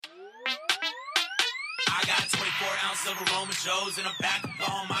I got 24 ounces of aroma Joes and I'm back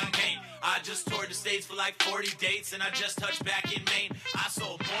on my game. I just toured the States for like 40 dates and I just touched back in Maine. I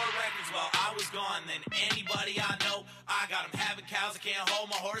sold more records while I was gone than anybody I know. I got them having cows, I can't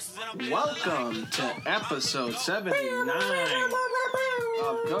hold my horses and I'm Welcome to episode 79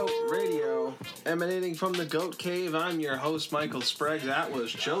 of GOAT Radio. Emanating from the GOAT Cave, I'm your host, Michael Sprague. That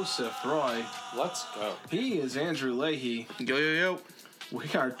was Joseph Roy. Let's go. He is Andrew Leahy. Yo. We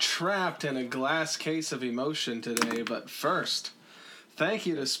are trapped in a glass case of emotion today, but first, thank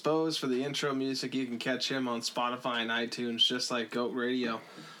you to Spose for the intro music. You can catch him on Spotify and iTunes, just like GOAT Radio.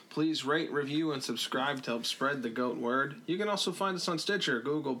 Please rate, review, and subscribe to help spread the GOAT word. You can also find us on Stitcher,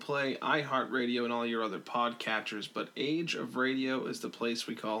 Google Play, iHeartRadio, and all your other podcatchers, but Age of Radio is the place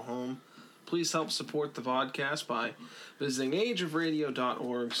we call home. Please help support the podcast by visiting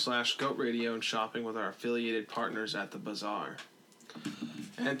ageofradio.org/GOATRadio and shopping with our affiliated partners at the Bazaar.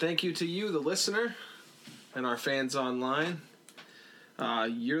 And thank you to you, the listener, and our fans online.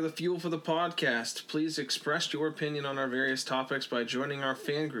 You're the fuel for the podcast. Please express your opinion on our various topics by joining our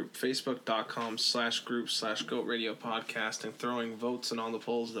fan group, facebook.com/group/GOATRadioPodcast, and throwing votes in all the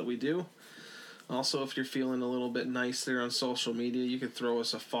polls that we do. Also, if you're feeling a little bit nice there on social media, you can throw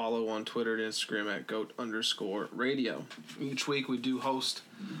us a follow on Twitter and Instagram at GOAT_radio. Each week we do host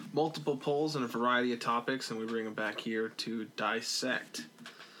multiple polls on a variety of topics, and we bring them back here to dissect.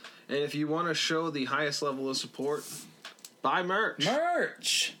 And if you want to show the highest level of support, buy merch.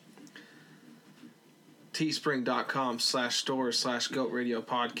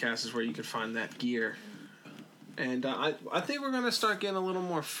 Teespring.com/store/GOATRadioPodcast is where you can find that gear. And I think we're going to start getting a little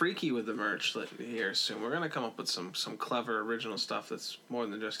more freaky with the merch here soon. We're going to come up with some clever original stuff that's more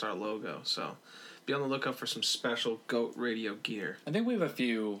than just our logo. So be on the lookout for some special GOAT Radio gear. I think we have a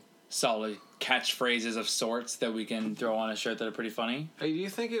few solid catchphrases of sorts that we can throw on a shirt that are pretty funny. Hey, do you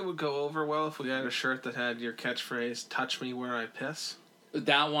think it would go over well if we had a shirt that had your catchphrase, "Touch me where I piss"?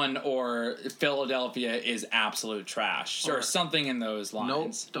 That one or Philadelphia is absolute trash. Or something in those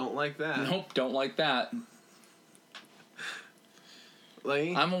lines. Nope, don't like that. Nope, don't like that.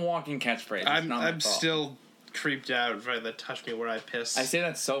 Lee? I'm a walking catchphrase. I'm still creeped out by the "touch me where I piss." I say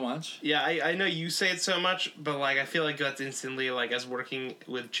that so much. Yeah, I know you say it so much, but like I feel like that's instantly like as working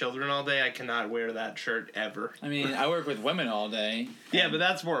with children all day, I cannot wear that shirt ever. I mean, I work with women all day. Yeah, but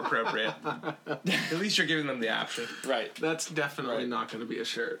that's more appropriate. At least you're giving them the option. Right. That's definitely not going to be a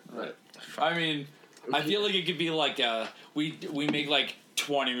shirt. Right. I mean, I feel like it could be like we make like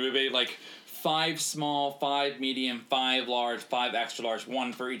 20. We make like 5 small, 5 medium, 5 large, 5 extra large,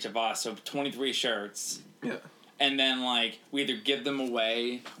 1 for each of us. So 23 shirts. Yeah. And then, like, we either give them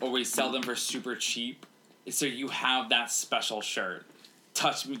away or we sell them for super cheap. So you have that special shirt.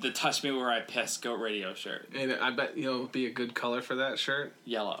 Touch me where I piss GOAT Radio shirt. And I bet it'll be a good color for that shirt.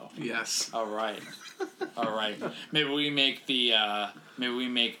 Yellow. Yes. All right. All right. Maybe we make the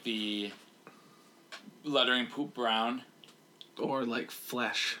lettering poop brown. Or like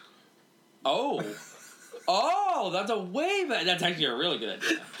flesh. Oh, that's that's actually a really good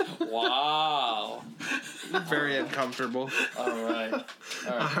idea. Wow. Very uncomfortable. All right.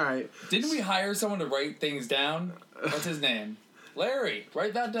 Didn't we hire someone to write things down? What's his name? Larry.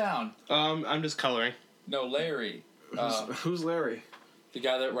 Write that down. I'm just coloring. No, Larry. Who's Larry? The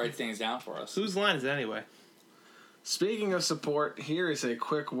guy that writes things down for us. Whose line is it anyway? Speaking of support, here is a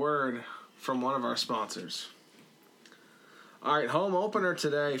quick word from one of our sponsors. All right, home opener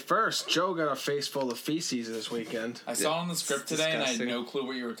today. First, Joe got a face full of feces this weekend. I saw it on the script today, disgusting. and I had no clue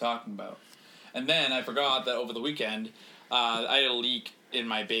what you were talking about. And then I forgot that over the weekend, I had a leak in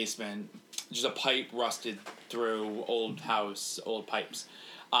my basement. Just a pipe rusted through old pipes.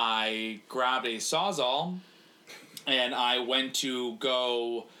 I grabbed a Sawzall, and I went to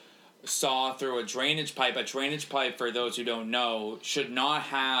go saw through a drainage pipe. A drainage pipe, for those who don't know, should not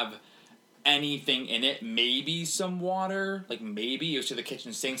have anything in it. Maybe some water, like maybe it was to the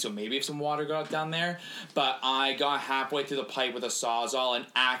kitchen sink, so maybe if some water got down there. But I got halfway through the pipe with a Sawzall, and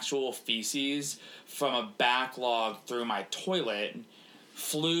actual feces from a backlog through my toilet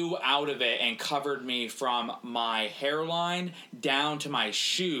flew out of it and covered me from my hairline down to my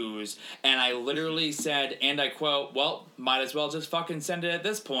shoes. And I literally said, and I quote, "Well, might as well just fucking send it at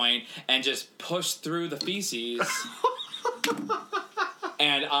this point," and just pushed through the feces.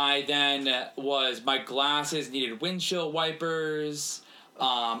 And I then my glasses needed windshield wipers.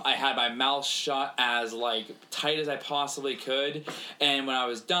 I had my mouth shut as tight as I possibly could. And when I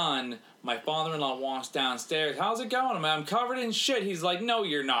was done, my father-in-law walks downstairs. "How's it going? I'm covered in shit." He's like, "No,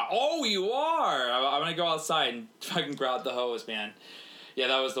 you're not." "Oh, you are." I'm going to go outside and fucking grab the hose, man. Yeah,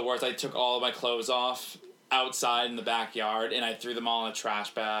 that was the worst. I took all of my clothes off outside in the backyard, and I threw them all in a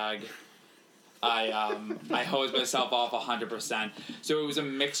trash bag. I hosed myself off 100%. So it was a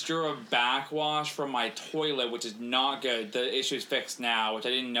mixture of backwash from my toilet, which is not good. The issue's fixed now, which I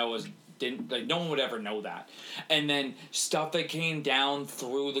didn't know no one would ever know that. And then stuff that came down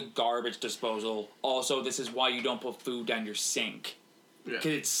through the garbage disposal. Also, this is why you don't put food down your sink. Because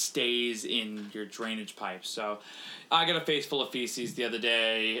it stays in your drainage pipes. So I got a face full of feces the other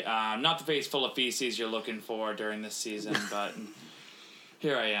day. Not the face full of feces you're looking for during this season, but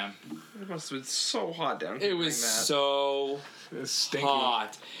here I am. It must have been so hot down here. It was so It's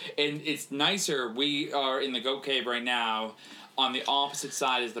hot. And it's nicer. We are in the goat cave right now. On the opposite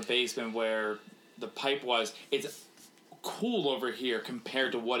side is the basement where the pipe was. It's cool over here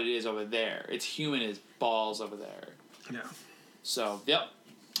compared to what it is over there. It's humid as balls over there. Yeah. So, yep.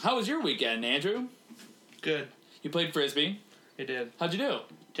 How was your weekend, Andrew? Good. You played Frisbee. I did. How'd you do?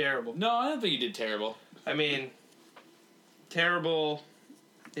 Terrible. No, I don't think you did terrible. I mean, terrible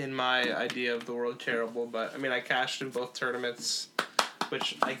in my idea of the world, terrible, but I mean, I cashed in both tournaments,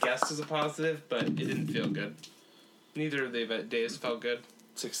 which I guess is a positive, but it didn't feel good. Neither of the days felt good.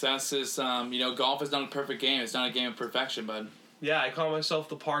 Success is, golf is not a perfect game. It's not a game of perfection, bud. Yeah, I call myself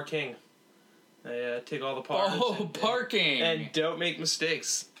the par king. I take all the pars. Oh, parking! And don't make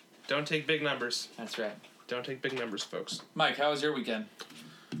mistakes. Don't take big numbers. That's right. Don't take big numbers, folks. Mike, how was your weekend?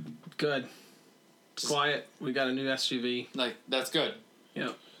 Good. Quiet. We got a new SUV. That's good.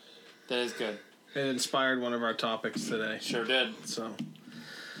 Yep. That is good. It inspired one of our topics today. Sure did. So,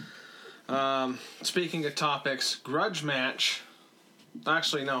 speaking of topics, grudge match.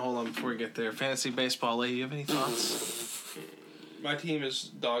 Actually, no, hold on before we get there. Fantasy baseball, Lee, you have any thoughts? My team is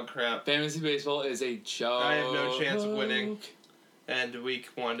dog crap. Fantasy baseball is a joke. I have no chance of winning. And week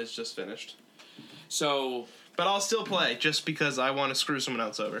 1 is just finished. So... But I'll still play, just because I want to screw someone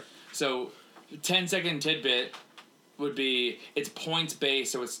else over. So, 10-second tidbit would be, it's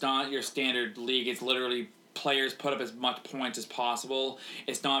points-based, so it's not your standard league. It's literally players put up as much points as possible.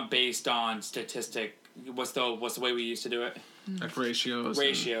 It's not based on statistic. What's the way we used to do it? Like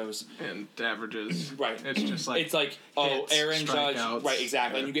ratios. And averages. Right. It's just like... It's like, hits, Aaron Judge. strikeouts. Right,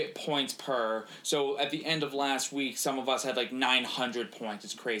 exactly. Yeah. And you get points per. So at the end of last week, some of us had 900 points.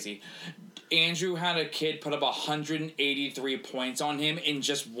 It's crazy. Andrew had a kid put up 183 points on him in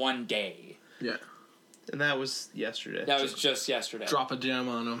just one day. Yeah. And that was yesterday. That was just yesterday. Drop a gem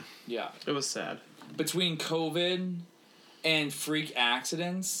on him. Yeah. It was sad. Between COVID and freak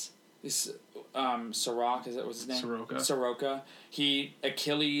accidents, this Soroka, is that what's his name? Soroka.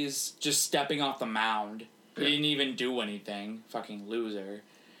 Achilles just stepping off the mound. He didn't even do anything. Fucking loser.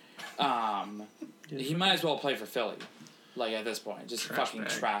 He might as well play for Philly. At this point. Just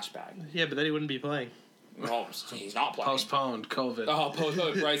trash bag. Yeah, but then he wouldn't be playing. Well, he's not playing. Postponed. COVID. Oh,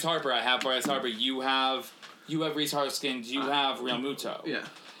 postponed. Bryce Harper. I have Bryce Harper. You have Reese Harskins. You have Real Muto. Yeah.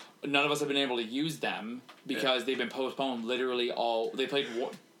 None of us have been able to use them because they've been postponed literally all... They played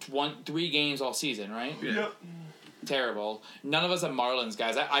 3 games all season, right? Yeah. Yep. Terrible. None of us have Marlins,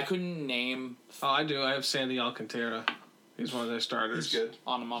 guys. I couldn't name... Oh, I do. I have Sandy Alcantara. He's one of their starters. He's good.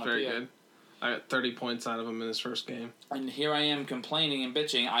 Onomatopoeia. Very good. I got 30 points out of him in his first game. And here I am complaining and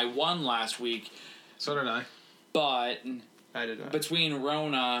bitching. I won last week. So did I. But... I did not. Between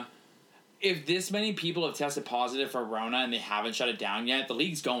Rona... If this many people have tested positive for Rona and they haven't shut it down yet, the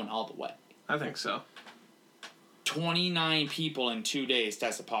league's going all the way. I think so. 29 people in 2 days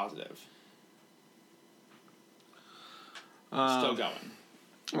tested positive. Still going.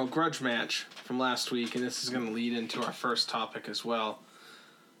 Well, grudge match from last week, and this is going to lead into our first topic as well.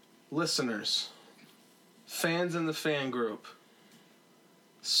 Listeners, fans in the fan group,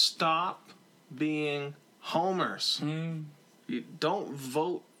 stop being homers. You don't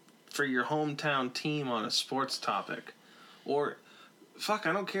vote for your hometown team on a sports topic. Or, fuck,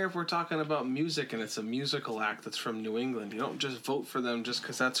 I don't care if we're talking about music and it's a musical act that's from New England. You don't just vote for them just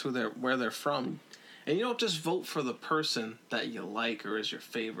because that's where they're from. And you don't just vote for the person that you like or is your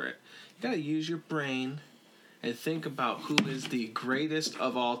favorite. You gotta use your brain and think about who is the greatest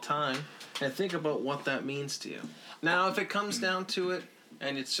of all time and think about what that means to you. Now, if it comes down to it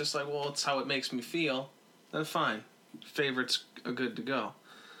and it's just like, well, it's how it makes me feel, then fine. Favorites are good to go.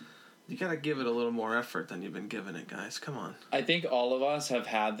 You gotta give it a little more effort than you've been giving it, guys. Come on. I think all of us have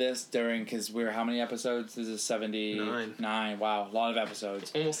had this because we're how many episodes? This is 79. Wow, a lot of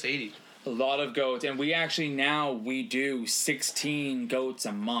episodes. Almost 80. A lot of goats. And we actually now we do 16 goats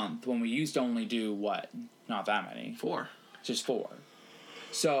a month when we used to only do what? Not that many. 4. Just 4.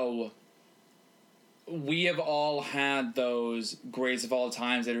 So we have all had those greats of all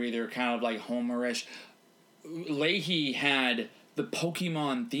times that are either kind of like Homerish. Leahy had the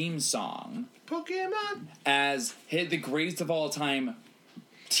Pokemon theme song Pokemon! as hit the greatest of all time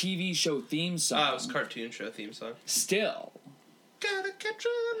TV show theme song. Oh, it was cartoon show theme song. Still. Gotta catch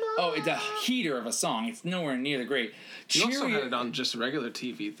 'em Oh, all. it's a heater of a song. It's nowhere near the great. You also had it on just a regular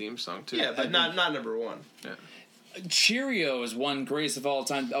TV theme song too. Yeah, but not number one. Yeah. Cheerios won greatest of all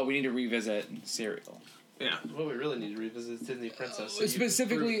time. Oh, we need to revisit cereal. Yeah. What we really need to revisit is Disney Princess. So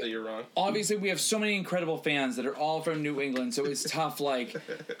Specifically, that you're wrong. Obviously, we have so many incredible fans that are all from New England, so it's tough. Like,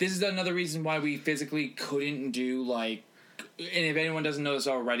 this is another reason why we physically couldn't do, like, and if anyone doesn't know this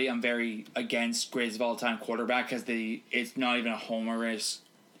already, I'm very against greatest of all time quarterback because it's not even a homerish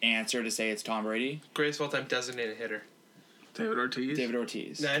answer to say it's Tom Brady. Greatest of all time designated hitter. David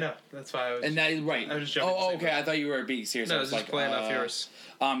Ortiz. No, I know. That's why I was. And that is right. I was just joking. Oh, okay. I thought you were being serious. No, I I was was just playing off yours.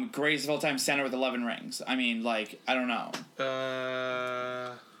 Greatest of all time center with 11 rings. I mean, like, I don't know.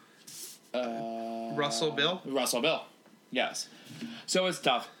 Russell Bill? Russell Bill. Yes. So it's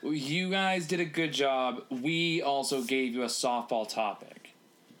tough. You guys did a good job. We also gave you a softball topic.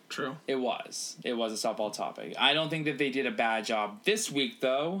 True. It was a softball topic. I don't think that they did a bad job this week,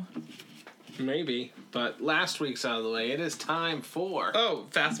 though. Maybe, but last week's out of the way. It is time for. Oh,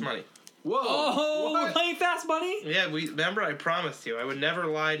 Fast Money. Whoa! Oh, we're What? playing Fast Money? Yeah, remember I promised you I would never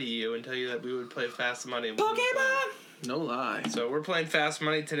lie to you and tell you that we would play Fast Money. And we would play Pokemon! No lie. it. So we're playing Fast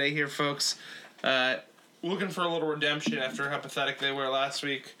Money today here, folks. Looking for a little redemption after how pathetic they were last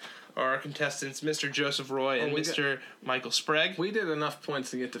week. Our contestants, Mr. Joseph Roy and we Mr. Michael Sprague. We did enough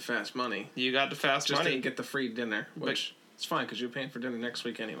points to get to Fast Money. You got the Fast Just Money. didn't get the free dinner, which it's fine because you're paying for dinner next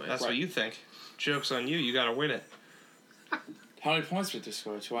week anyway. That's what you think. Joke's on you. You got to win it. How many points did this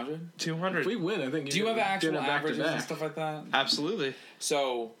score? 200? 200. If we win, I think. Do you have actual dinner back to averages and back. stuff like that? Absolutely.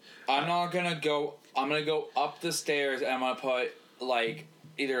 So I'm gonna go up the stairs and I'm gonna put like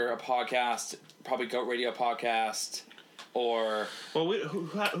either a podcast, probably Goat Radio podcast, or Well,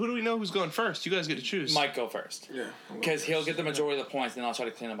 who do we know who's going first? You guys get to choose. Mike go first. Yeah. Because he'll get the majority of the points, and then I'll try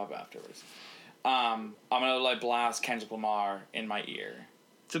to clean them up afterwards. I'm gonna like blast Kendrick Lamar in my ear.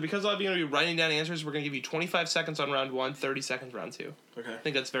 So because I'll be going to be writing down answers, we're going to give you 25 seconds on round 1, 30 seconds round 2. Okay. I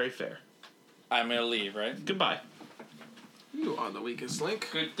think that's very fair. I'm gonna leave, right? Goodbye. You are the weakest link.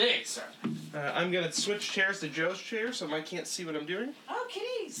 Good day, sir. I'm going to switch chairs to Joe's chair so Mike can't see what I'm doing. Oh,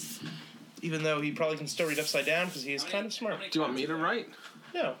 kitties. Even though he probably can still read upside down because he is kind of smart. Do you want me to write?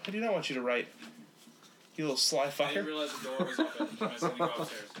 No, I do not want you to write. You little sly I didn't fucker. realize the door was open. I was gonna go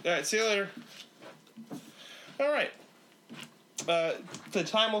upstairs. Alright, see you later. Alright. The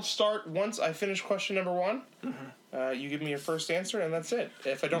time will start once I finish question number 1. You give me your first answer, and that's it.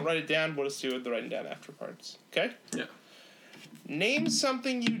 If I don't write it down, we'll just do the writing down after parts. Okay? Yeah. Name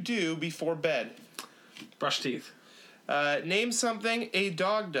something you do before bed. Brush teeth. Name something a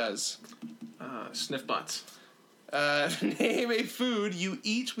dog does. Sniff butts. Name a food you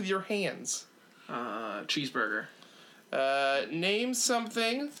eat with your hands. Cheeseburger. Name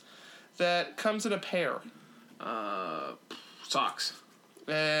something that comes in a pair. Socks.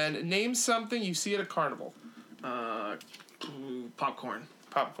 And name something you see at a carnival. Popcorn.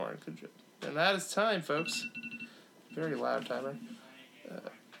 Popcorn. Good job. And that is time, folks. Very loud timer.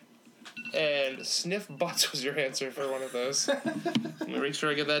 And sniff butts was your answer for one of those. Let me make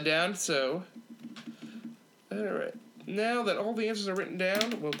sure I get that down. So, alright. Now that all the answers are written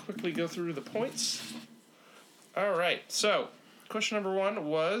down, we'll quickly go through the points. Alright, so, question number 1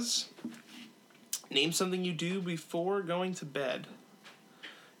 was, name something you do before going to bed.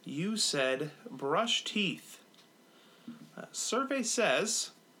 You said brush teeth. Survey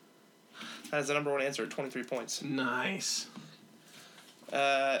says that is the number 1 answer at 23 points. Nice.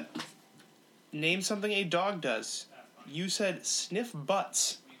 Name something a dog does. You said sniff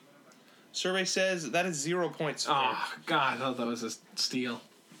butts. Survey says that is 0 points. For Oh, God, I thought that was a steal.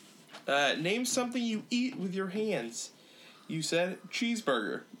 Name something you eat with your hands. You said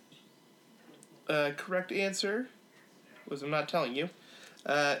cheeseburger. Correct answer was I'm not telling you.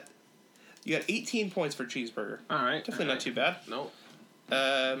 You got 18 points for cheeseburger. All right. Definitely not too bad. Nope.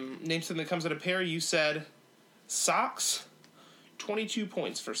 Name something that comes in a pair. You said socks. 22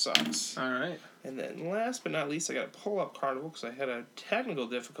 points for socks. All right. And then last but not least, I got to pull up Carnival because I had a technical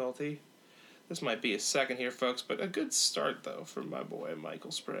difficulty. This might be a second here, folks, but a good start, though, for my boy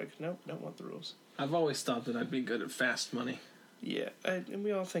Michael Sprague. Nope, don't want the rules. I've always thought that I'd be good at fast money. Yeah, and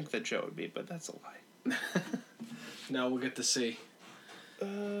we all think that Joe would be, but that's a lie. Now we'll get to see.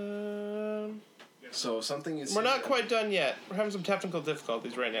 So something is. We're not quite done yet. We're having some technical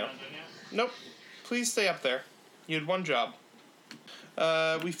difficulties right now. Nope. Please stay up there. You had one job.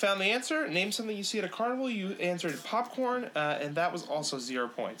 We found the answer. Name something you see at a carnival. You answered popcorn, and that was also 0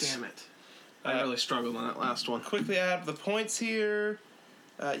 points. Damn it. I really struggled on that last one. Quickly add up the points here.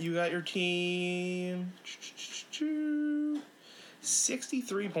 You got your team.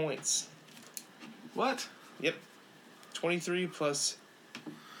 63 points. What? Yep. 23 plus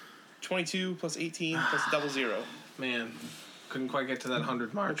 22 plus 18 plus double zero. Man, couldn't quite get to that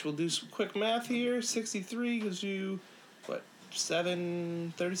 100 mark. Which we'll do some quick math here. 63 gives you, what,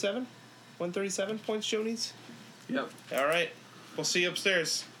 737? 137 points, Jonies? Yep. All right. We'll see you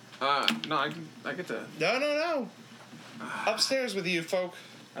upstairs. No, I get to. No. Upstairs with you, folk.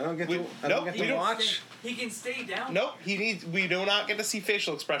 I don't get We- to. I nope, don't get we to don't watch. He can stay down. Nope, we do not get to see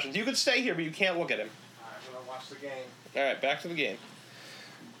facial expressions. You can stay here, but you can't look at him. I'm gonna watch the game. All right, back to the game.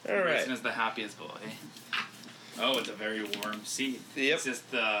 All right. Grayson is the happiest boy. Oh, it's a very warm seat. Yep. It's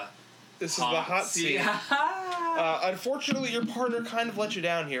just the This is the hot seat. Unfortunately, your partner kind of let you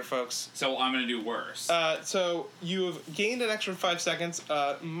down here, folks. So I'm gonna do worse. So you have gained an extra 5 seconds.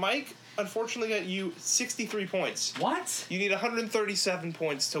 Mike, unfortunately, got you 63 points. What? You need 137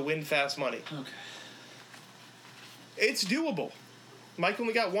 points to win fast money. Okay. It's doable. Mike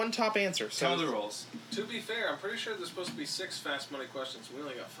only got one top answer. So Tell the rules. To be fair, I'm pretty sure there's supposed to be 6 fast money questions. We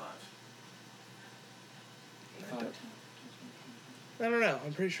only got 5. I don't know.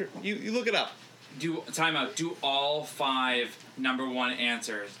 I'm pretty sure. You look it up. Do timeout. Do all 5 number 1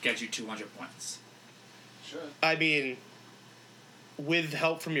 answers get you 200 points? Should. I mean, with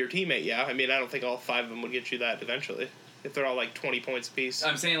help from your teammate, yeah. I mean, I don't think all 5 of them would get you that eventually. If they're all like 20 points apiece.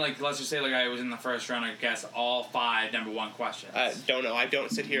 I'm saying, like, let's just say, like, I was in the first round. I guess all 5 number 1 questions. I don't know. I don't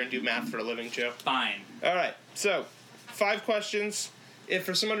sit here and do math for a living, Joe. Fine. All right. So, 5 questions. If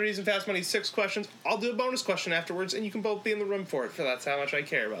for some other reason Fast Money's 6 questions, I'll do a bonus question afterwards, and you can both be in the room for it. For that's how much I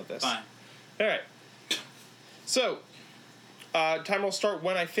care about this. Fine. All right. So, timer will start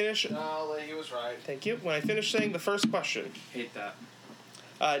when I finish. No, he was right. Thank you. When I finish saying the first question. Hate that.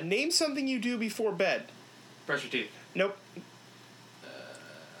 Name something you do before bed. Brush your teeth. Nope.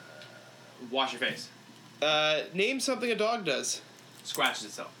 Wash your face. Name something a dog does. Scratches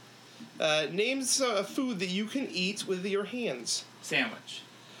itself. Name a food that you can eat with your hands. Sandwich.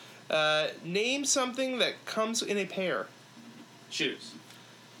 Name something that comes in a pair. Shoes.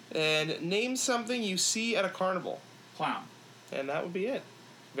 And name something you see at a carnival. Clown. And that would be it.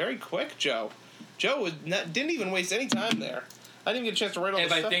 Very quick, Joe. Joe didn't even waste any time there. I didn't get a chance to write all If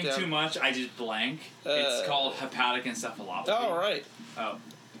the I stuff think down. too much, I just blank. It's called hepatic encephalopathy. All right. Oh.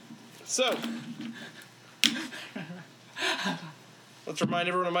 So, let's remind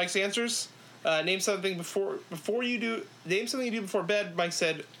everyone of Mike's answers. Name something before you do. Name something you do before bed. Mike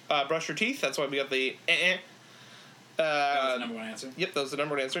said, brush your teeth. That's why we got the. That was the number 1 answer. Yep, that was the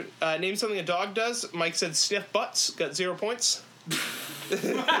number 1 answer. Name something a dog does. Mike said sniff butts. Got 0 points.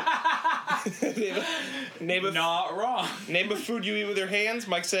 name a Not wrong. Name a food you eat with your hands.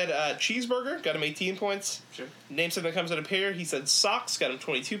 Mike said cheeseburger. Got him 18 points. Sure. Name something that comes in a pair. He said socks. Got him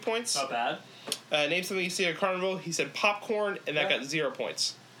 22 points. Not bad. Name something you see at a carnival. He said popcorn, and that got 0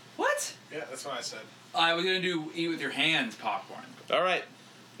 points. What? Yeah, that's what I said. I was going to do eat with your hands popcorn. All right.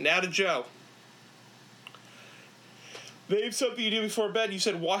 Now to Joe. Name something you do before bed. You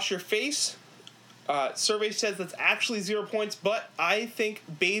said wash your face. Survey says that's actually 0 points, but I think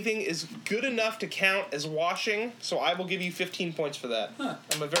bathing is good enough to count as washing, so I will give you 15 points for that. Huh.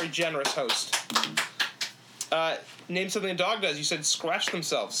 I'm a very generous host. Name something a dog does. You said scratch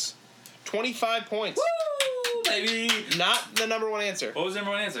themselves. 25 points. Woo, baby! Not the number 1 answer. What was the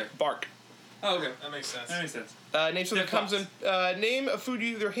number 1 answer? Bark. Oh, okay. That makes sense. That makes sense. Name something that comes in. Name a food you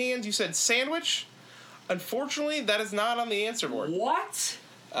eat with your hands. You said sandwich. Unfortunately, that is not on the answer board. What?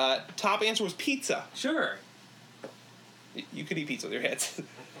 Top answer was pizza. Sure. You could eat pizza with your hands.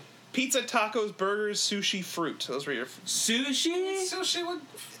 Pizza, tacos, burgers, sushi, fruit. Those were your. Sushi? Sushi would.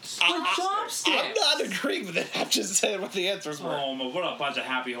 With chopsticks. I'm not agreeing with it. I'm just saying what the answers were. Oh, what a bunch of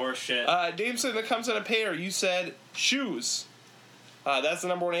happy horse shit. Name something that comes in a pair. You said shoes. That's the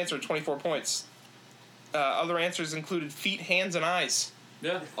number 1 answer, 24 points. Other answers included feet, hands, and eyes.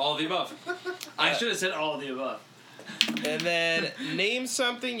 Yeah, all of the above. I should have said all of the above. And then name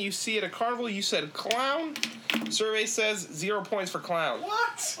something you see at a carnival. You said clown. Survey says 0 points for clown.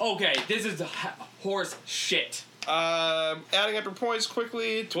 What? Okay, this is horse shit. Adding up your points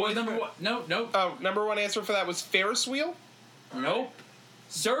quickly. What was number 1? Nope. Oh, number 1 answer for that was Ferris wheel. Nope.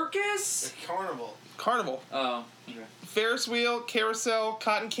 Circus? Carnival. Carnival. Oh, okay. Ferris wheel, carousel,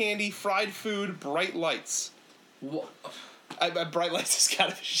 cotton candy, fried food, bright lights. What? Bright lights has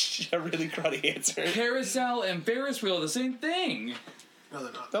got a really cruddy answer. Carousel and Ferris wheel are the same thing. No,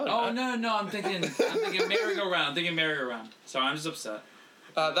 they're not. No, they're Oh, not. no, I'm thinking merry-go-round. So I'm just upset.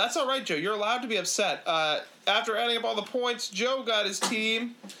 That's all right, Joe. You're allowed to be upset. After adding up all the points, Joe got his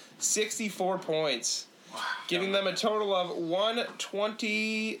team 64 points, giving them a total of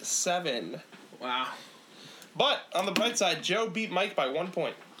 127. Wow. But on the bright side, Joe beat Mike by 1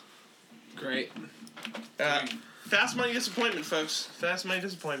 point. Great. Fast money disappointment, folks. Fast money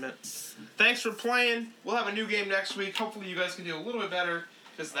disappointment. Thanks for playing. We'll have a new game next week. Hopefully you guys can do a little bit better,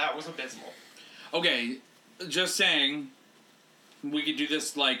 because that was abysmal. Okay, just saying, we could do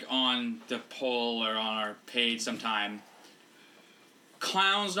this like on the poll or on our page sometime.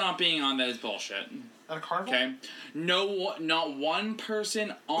 Clowns not being on that is bullshit. At a carnival? Okay? No, not one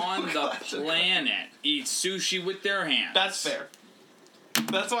person on the planet eats sushi with their hands. That's fair.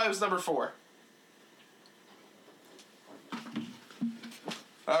 That's why it was number 4.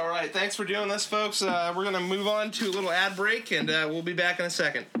 All right, thanks for doing this, folks. We're going to move on to a little ad break, and we'll be back in a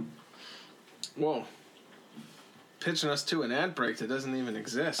second. Whoa. Pitching us to an ad break that doesn't even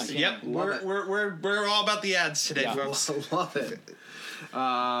exist. Yep, Love we're all about the ads today, Yeah. folks. Love it.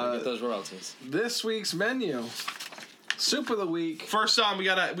 Get those royalties. This week's menu. Soup of the week. First on, we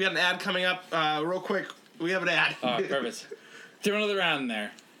got an ad coming up. Real quick, we have an ad. Oh, perfect. Throw another round in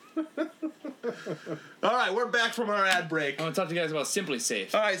there. All right, we're back from our ad break. I want to talk to you guys about Simply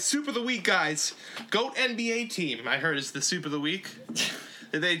Safe. All right, soup of the week, guys. Goat NBA team, I heard, is the soup of the week.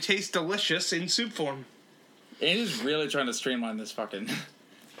 They taste delicious in soup form. Andy's really trying to streamline this fucking...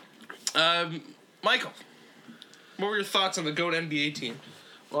 Michael, what were your thoughts on the GOAT NBA team?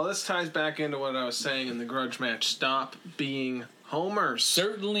 Well, this ties back into what I was saying in the grudge match. Stop being homers.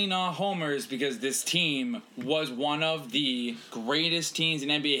 Certainly not homers, because this team was one of the greatest teams in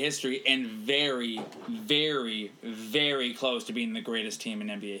NBA history and very, very, very close to being the greatest team in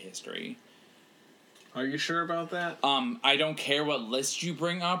NBA history. Are you sure about that? I don't care what list you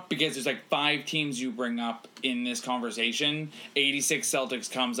bring up, because there's like 5 teams you bring up in this conversation. 86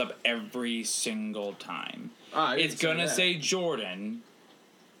 Celtics comes up every single time. It's gonna say Jordan.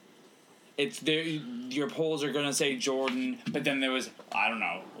 It's there. Your polls are gonna say Jordan, but then there was, I don't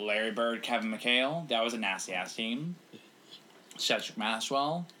know, Larry Bird, Kevin McHale. That was a nasty ass team. Cedric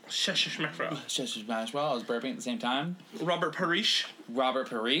Maxwell. Cedric Maxwell. I was burping at the same time. Robert Parrish.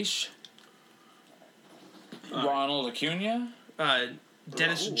 Ronald Acuna.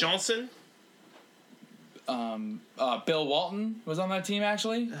 Dennis Johnson. Bill Walton was on that team,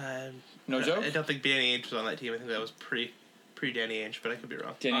 actually. No joke? I don't think Danny Ainge was on that team. I think that was pre-Danny Ainge, but I could be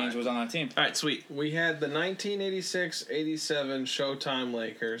wrong. Danny Ainge was on that team. All right, sweet. We had the 1986-87 Showtime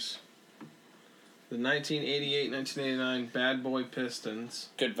Lakers. The 1988-1989 Bad Boy Pistons.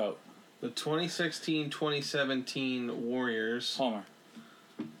 Good vote. The 2016-2017 Warriors. Homer.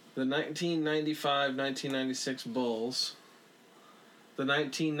 The 1995-1996 Bulls. The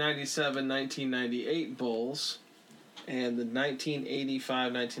 1997-1998 Bulls. And the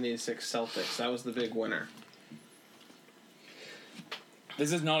 1985-1986 Celtics. That was the big winner.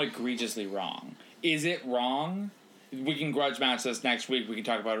 This is not egregiously wrong. Is it wrong? We can grudge match this next week. We can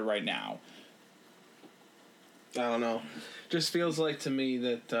talk about it right now. I don't know. Just feels like to me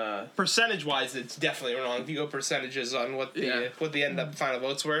that Percentage-wise, it's definitely wrong. If you go percentages on what the end up final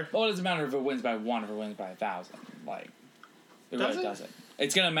votes were. Well, it doesn't matter if it wins by 1 or if it wins by 1,000. Like, it really doesn't.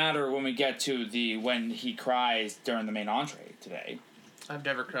 It's gonna matter when we get to when he cries during the main entree today. I've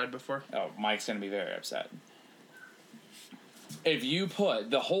never cried before. Oh, Mike's gonna be very upset. If you put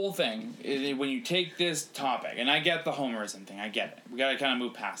the whole thing, when you take this topic, and I get the homerism thing, I get it. We gotta kind of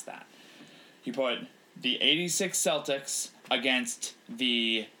move past that. You put the 86 Celtics against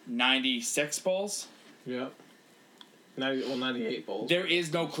the 96 Bulls. Yep. 98 Bulls. There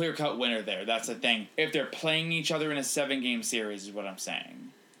is no clear-cut winner there. That's the thing. If they're playing each other in a 7-game series is what I'm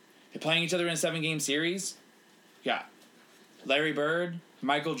saying. They're playing each other in a 7-game series. Yeah. Larry Bird,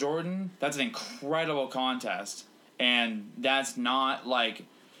 Michael Jordan, that's an incredible contest. And that's not like...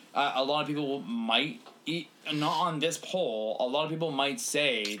 a lot of people might... not on this poll, a lot of people might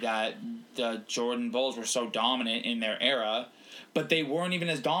say that the Jordan Bulls were so dominant in their era, but they weren't even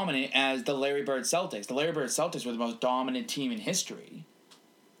as dominant as the Larry Bird Celtics. The Larry Bird Celtics were the most dominant team in history.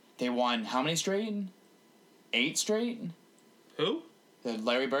 They won how many straight? 8 straight? Who? The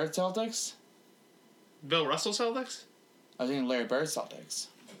Larry Bird Celtics? Bill Russell Celtics? I was thinking Larry Bird Celtics.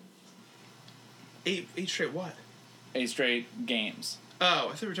 8 straight what? 8 straight games. Oh,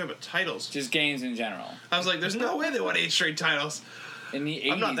 I thought we were talking about titles. Just games in general. I was like, there's no way they won 8 straight titles. In the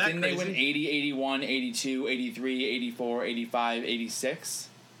 80s, I'm not that didn't crazy. they win 80, 81, 82, 83, 84, 85, 86?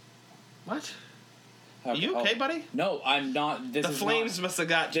 What? Are you okay, buddy? No, I'm not. This The is Flames not, must have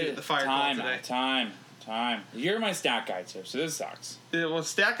got you at the fire call today. Time. You're my stat guy, too, so this sucks. Yeah, well,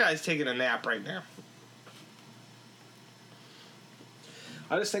 Stat Guy's taking a nap right now.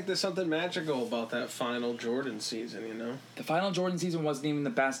 I just think there's something magical about that final Jordan season, you know? The final Jordan season wasn't even the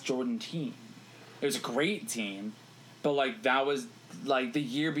best Jordan team. It was a great team, but, like, that was like the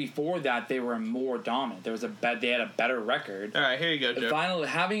year before that, they were more dominant. They had a better record. All right, here you go, Joe.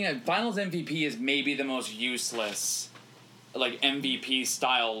 Having a finals MVP is maybe the most useless, like MVP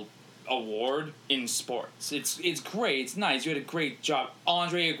style award in sports. It's great. It's nice. You had a great job.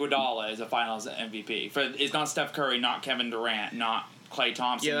 Andre Iguodala is a finals MVP. It's not Steph Curry, not Kevin Durant, not Klay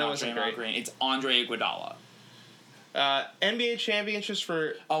Thompson, not Draymond Green. It's Andre Iguodala. NBA championships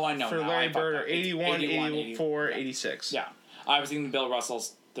for I know for now. Larry Bird are 81, 84, 86. Yeah, I was thinking the Bill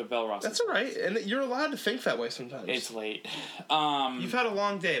Russell's. That's all right, and you're allowed to think that way sometimes. It's late. You've had a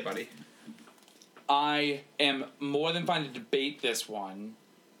long day, buddy. I am more than fine to debate this one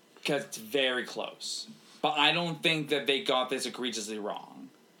because it's very close. But I don't think that they got this egregiously wrong.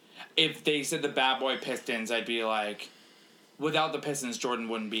 If they said the bad boy Pistons, I'd be like, without the Pistons, Jordan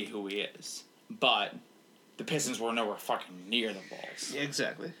wouldn't be who he is. But the Pistons were nowhere fucking near the Bulls.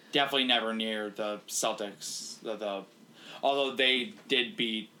 Exactly. Definitely never near the Celtics. Although the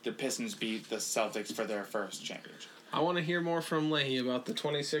Pistons beat the Celtics for their first championship. I want to hear more from Leahy about the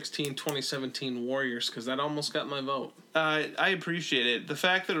 2016-2017 Warriors, because that almost got my vote. I appreciate it. The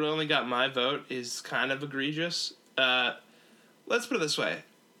fact that it only got my vote is kind of egregious. Let's put it this way.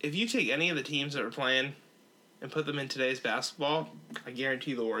 If you take any of the teams that were playing and put them in today's basketball, I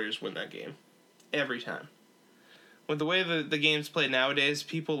guarantee the Warriors win that game. Every time. With the way the game's played nowadays,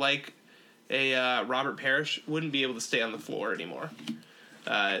 people like a Robert Parrish wouldn't be able to stay on the floor anymore.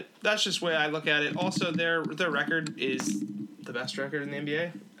 That's just the way I look at it. Also, their record is the best record in the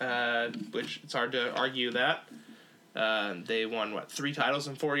NBA, which it's hard to argue that. They won, 3 titles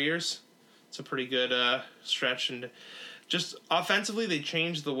in 4 years? It's a pretty good stretch. And just offensively, they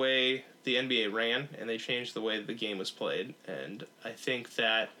changed the way the NBA ran, and they changed the way the game was played. And I think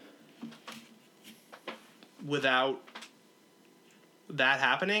that without that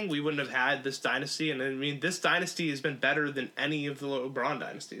happening, we wouldn't have had this dynasty. And I mean, this dynasty has been better than any of the LeBron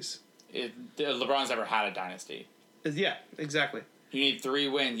dynasties. LeBron's never had a dynasty. Yeah, exactly. You need 3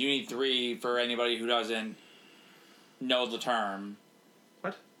 wins. You need 3 for anybody who doesn't know the term.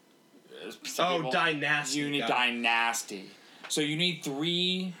 What? Dynasty. You need dynasty. So you need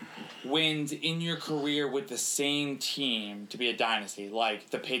 3 wins in your career with the same team to be a dynasty.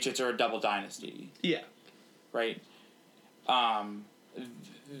 Like the Patriots are a double dynasty. Yeah. Right?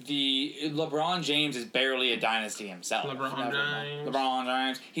 The LeBron James is barely a dynasty himself. LeBron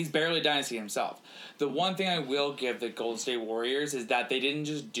James. He's barely a dynasty himself. The one thing I will give the Golden State Warriors is that they didn't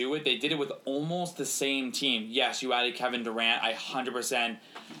just do it. They did it with almost the same team. Yes, you added Kevin Durant. I 100%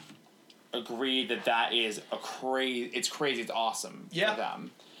 agree that is it's crazy. It's awesome for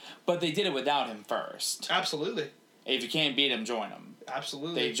them. But they did it without him first. Absolutely. If you can't beat him, join him.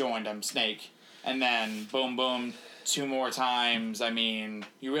 Absolutely. They joined him, Snake. And then, boom, boom, 2 more times. I mean,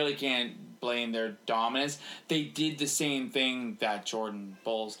 you really can't blame their dominance. They did the same thing that Jordan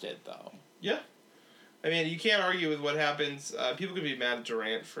Bulls did, though. Yeah. I mean, you can't argue with what happens. People can be mad at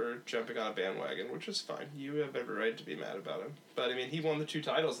Durant for jumping on a bandwagon, which is fine. You have every right to be mad about him. But, I mean, he won the 2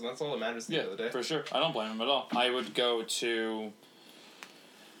 titles, and that's all that matters at the end of the day. For sure. I don't blame him at all. I would go to...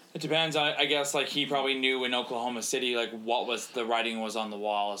 It depends. I guess like he probably knew in Oklahoma City like what was the writing was on the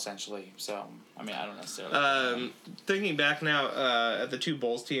wall essentially. So I mean I don't necessarily. Thinking back now at the 2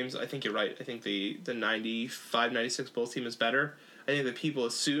 Bulls teams, I think you're right. I think the 95-96 Bulls team is better. I think that people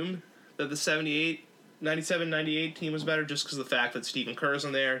assume that the 97-98 team was better just because of the fact that Stephen Kerr's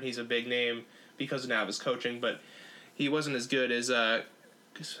in there and he's a big name because now of his coaching, but he wasn't as good as how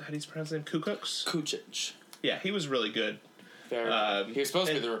do you pronounce his name? Kukoc. Yeah, he was really good. He was supposed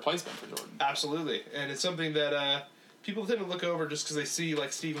to be the replacement for Jordan. Absolutely, and it's something that people tend to look over just because they see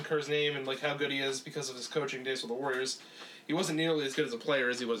like Stephen Kerr's name and like how good he is because of his coaching days with the Warriors. He wasn't nearly as good as a player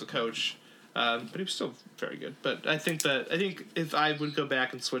as he was a coach, but he was still very good. But I think if I would go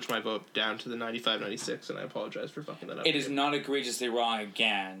back and switch my vote down to the 95-96, and I apologize for fucking that up. It is not egregiously wrong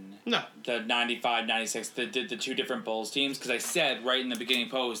again. No. The 95-96, the 2 different Bulls teams, because I said right in the beginning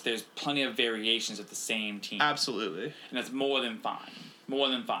post, there's plenty of variations of the same team. Absolutely. And that's more than fine. More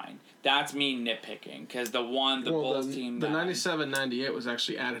than fine. That's me nitpicking, because the Bulls team... The 97-98 was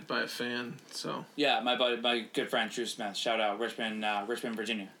actually added by a fan, so... Yeah, my good friend Drew Smith, shout out, Richmond,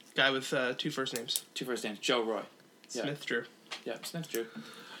 Virginia. Guy with 2 first names. 2 first names, Joe Roy. Smith Drew. Yeah, Smith Drew.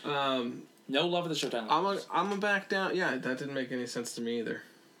 No love of the Showtime. I'm gonna back down. Yeah, that didn't make any sense to me either.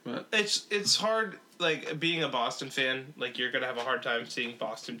 But it's hard, like, being a Boston fan, like, you're gonna have a hard time seeing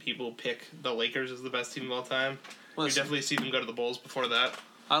Boston people pick the Lakers as the best team of all time. You definitely see them go to the Bulls before that.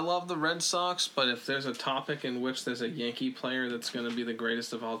 I love the Red Sox, but if there's a topic in which there's a Yankee player that's going to be the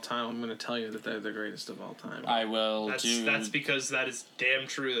greatest of all time, I'm going to tell you that they're the greatest of all time. I will That's because that is damn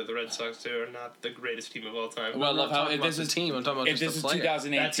true that the Red Sox are not the greatest team of all time. Well, I I'm love not how talking if about this the is team, I'm talking about if just this the is player.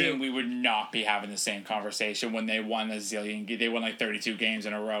 2018, we would not be having the same conversation when they won a zillion. They won like 32 games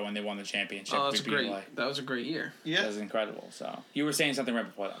in a row and they won the championship. Oh, that's We'd be great. like, That was a great year. that Yeah. was incredible. So you were saying something right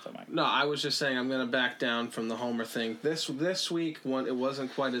before that, though, Mike. No, I was just saying I'm going to back down from the homer thing. This week, it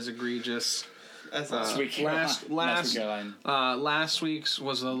wasn't quite as egregious. Sweet Caroline. Sweet Caroline. Last week's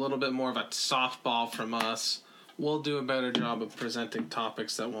was a little bit more of a softball from us. We'll do a better job of presenting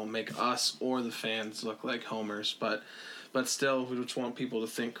topics that won't make us or the fans look like homers, but still, we just want people to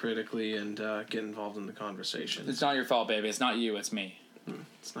think critically and get involved in the conversation. It's not your fault, baby. It's not you. It's me.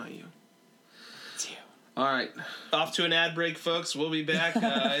 It's not you. It's you. All right. Off to an ad break, folks. We'll be back in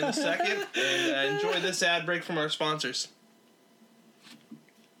a second. And enjoy this ad break from our sponsors.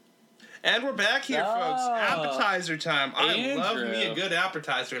 And we're back here, folks. Appetizer time. I love me a good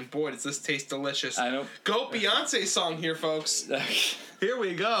appetizer, and boy, does this taste delicious. I know. Goat Beyonce song here, folks. Here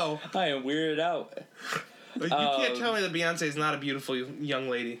we go. I am weirded out. You can't tell me that Beyonce is not a beautiful young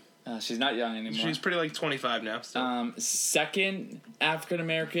lady. She's not young anymore. She's pretty like 25 now. Still. Second African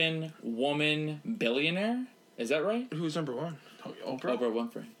American woman billionaire. Is that right? Who's number one? Oprah? Oprah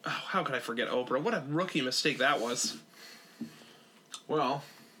Winfrey. Oh, how could I forget Oprah? What a rookie mistake that was. Well,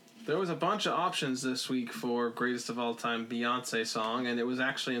 there was a bunch of options this week for greatest of all time Beyonce song, and it was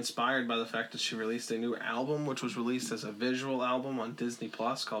actually inspired by the fact that she released a new album, which was released as a visual album on Disney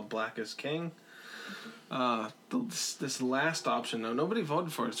Plus called Black is King. This last option, though, nobody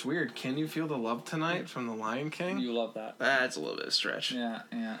voted for it. It's weird. Can You Feel the Love Tonight from The Lion King? You love that. That's a little bit of a stretch.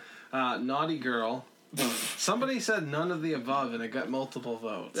 Yeah. Naughty Girl. Somebody said none of the above, and it got multiple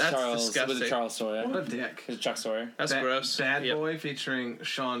votes. That's Charles, disgusting. Was it Charles Sawyer? What a dick. Was it Chuck Sawyer? That's gross. Bad Yep. Boy featuring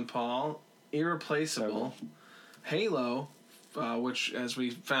Sean Paul. Irreplaceable. Halo, which, as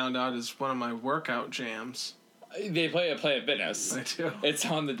we found out, is one of my workout jams. They play at Planet Fitness. I do. It's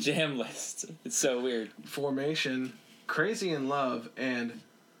on the jam list. It's so weird. Formation, Crazy in Love, and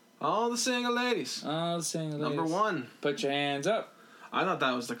All the Single Ladies. Oh, sing Number one. Put your hands up. I thought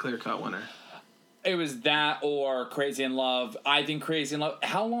that was the clear-cut winner. It was that or Crazy in Love. I think Crazy in Love.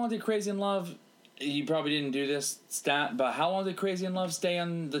 How long did Crazy in Love? You probably didn't do this stat, but how long did Crazy in Love stay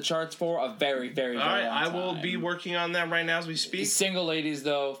on the charts for? A very, very, very All right, long I time. will be working on that right now as we speak. Single Ladies,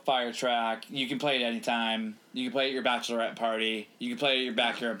 though, fire track. You can play it anytime. You can play it at your bachelorette party. You can play it at your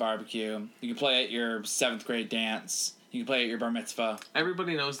backyard barbecue. You can play it at your 7th grade dance. You can play it at your bar mitzvah.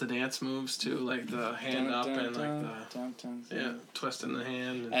 Everybody knows the dance moves, too, like the hand up and twisting the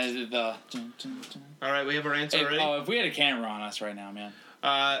hand. And the... All right, we have our answer already. Oh, if we had a camera on us right now, man.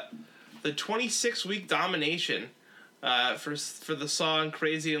 The 26-week domination for the song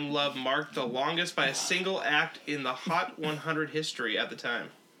Crazy in Love marked the longest by a single act in the Hot 100 history at the time.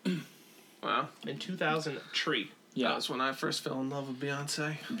 Wow. In 2003. Yeah. That was when I first fell in love with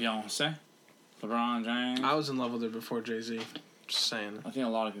Beyonce. Beyonce. LeBron James. I was in love with her before Jay-Z. Just saying. I think a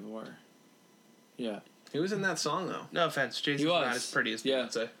lot of people were. Yeah. He was in that song, though. No offense, Jay-Z's He was. not as pretty as Yeah.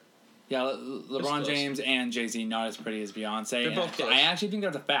 Beyonce. Yeah, LeBron close. James and Jay-Z not as pretty as Beyonce. They're and both close. I actually think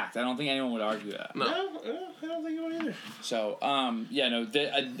that's a fact. I don't think anyone would argue that. No. I don't think you would either. So,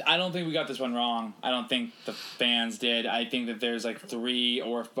 I don't think we got this one wrong. I don't think the fans did. I think that there's like 3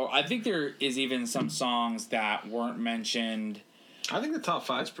 or 4. I think there is even some songs that weren't mentioned. I think the top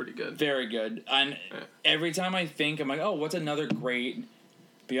 5's pretty good. Very good. And every time I think, I'm like, oh, what's another great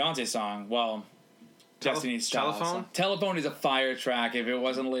Beyonce song? Well, Destiny's Child. Telephone? Song. Telephone is a fire track. If it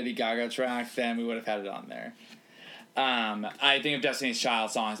wasn't a Lady Gaga track, then we would have had it on there. I think of Destiny's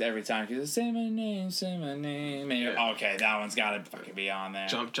Child songs every time because say my name, say my name. And okay, that one's got to fucking be on there.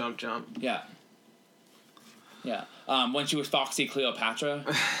 Jump, jump, jump. Yeah. Yeah. When she was Foxy Cleopatra.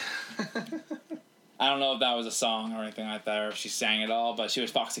 I don't know if that was a song or anything like that, or if she sang it all, but she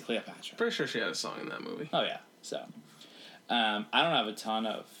was Foxy Cleopatra. Pretty sure she had a song in that movie. Oh, yeah. So, I don't have a ton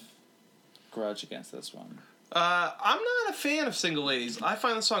of grudge against this one. I'm not a fan of Single Ladies. I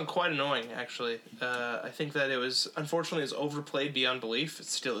find the song quite annoying, actually. I think that it was, unfortunately, is overplayed beyond belief. It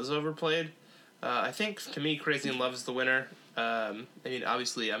still is overplayed. I think, to me, Crazy in Love is the winner. I mean,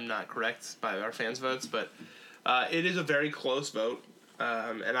 obviously, I'm not correct by our fans' votes, but it is a very close vote.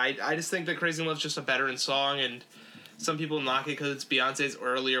 And I just think that Crazy in Love is just a better in song, and some people knock it because it's Beyonce's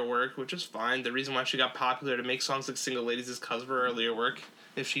earlier work, which is fine. The reason why she got popular to make songs like Single Ladies is because of her earlier work.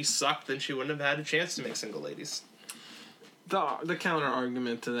 If she sucked, then she wouldn't have had a chance to make Single Ladies. The counter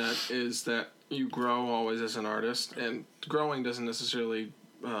argument to that is that you grow always as an artist, and growing doesn't necessarily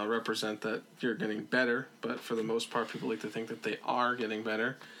represent that you're getting better, but for the most part, people like to think that they are getting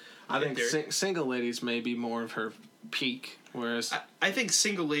better. I think Single Ladies may be more of her peak, whereas I think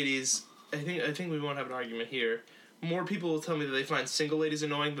Single Ladies. I think we won't have an argument here. More people will tell me that they find Single Ladies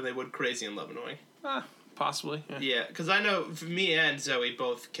annoying than they would Crazy in Love annoying. Possibly. Yeah, because I know me and Zoe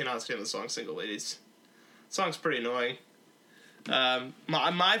both cannot stand the song Single Ladies. The song's pretty annoying.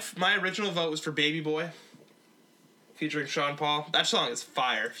 My original vote was for Baby Boy, featuring Sean Paul. That song is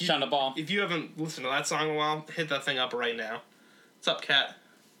fire. Sean Paul. If you haven't listened to that song in a while, hit that thing up right now. What's up, Kat?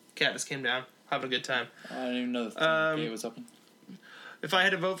 Kat just came down. Having a good time. I didn't even know the gate was open. If I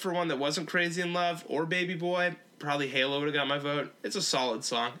had to vote for one that wasn't Crazy in Love or Baby Boy, probably Halo would have got my vote. It's a solid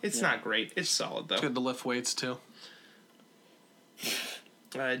song. It's not great. It's solid, though. it's good to lift weights, too.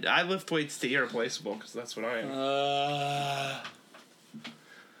 I lift weights to irreplaceable, because that's what I am.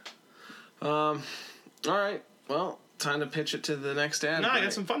 All right. Well, time to pitch it to the next ad. No, I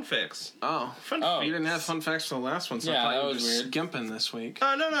got some fun facts. Oh. You didn't have fun facts for the last one, so I thought you were skimping this week.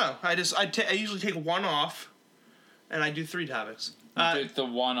 No. I usually take one off, and I do 3 topics. Take the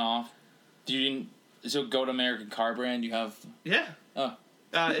one off. You didn't... So go to American Car Brand, you have... Yeah. Oh.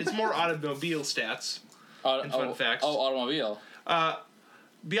 It's more automobile stats and fun facts. Oh, automobile.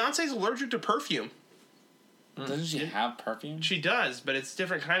 Beyonce's allergic to perfume. Doesn't she have perfume? She does, but it's a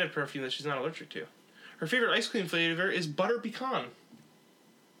different kind of perfume that she's not allergic to. Her favorite ice cream flavor is butter pecan.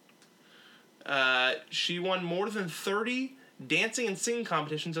 She won more than 30 dancing and singing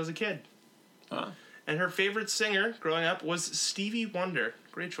competitions as a kid. And her favorite singer growing up was Stevie Wonder.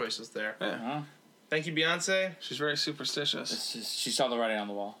 Great choices there. Yeah. Thank you, Beyonce. She's very superstitious. She saw the writing on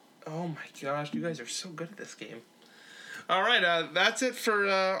the wall. Oh my gosh, you guys are so good at this game. All right, that's it for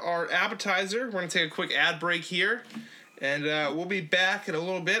our appetizer. We're going to take a quick ad break here, and we'll be back in a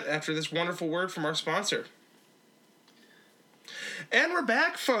little bit after this wonderful word from our sponsor. And we're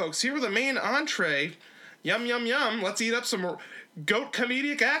back, folks. Here with the main entree. Yum, yum, yum. Let's eat up some goat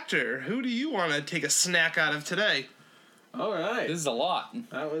comedic actor. Who do you want to take a snack out of today? All right. This is a lot.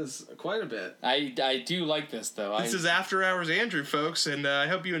 That was quite a bit. I do like this, though. This is After Hours Andrew, folks, and I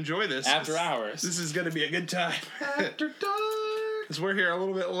hope you enjoy this. After Hours. This is going to be a good time. After dark. Because we're here a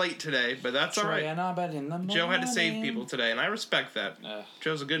little bit late today, but that's all right. Joe had to save people today, and I respect that.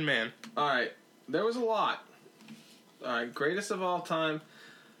 Joe's a good man. All right. There was a lot. All right. Greatest of all time.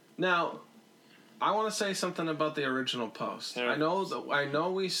 Now, I want to say something about the original post. Yeah. I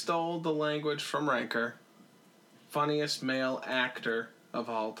know we stole the language from Ranker. Funniest male actor of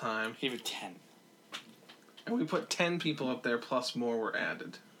all time. Give it 10. And we put 10 people up there, plus more were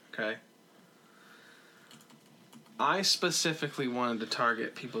added. Okay? I specifically wanted to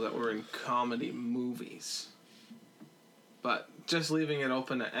target people that were in comedy movies. But just leaving it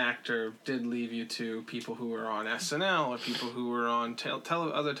open to actor did leave you to people who were on SNL or people who were on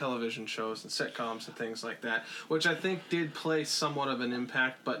other television shows and sitcoms and things like that, which I think did play somewhat of an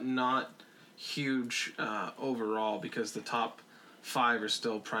impact, but not huge overall, because the top 5 are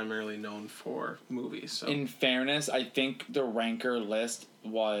still primarily known for movies. So. In fairness, I think the Ranker list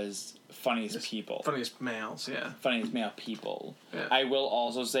was funniest people. Funniest males, yeah. Funniest male people. Yeah. I will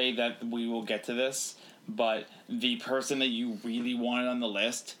also say that we will get to this, but the person that you really wanted on the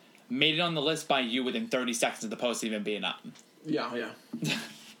list made it on the list by you within 30 seconds of the post even being up. Yeah.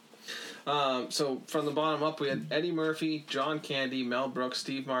 So from the bottom up, we had Eddie Murphy, John Candy, Mel Brooks,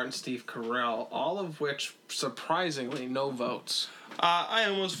 Steve Martin, Steve Carell, all of which, surprisingly, no votes. I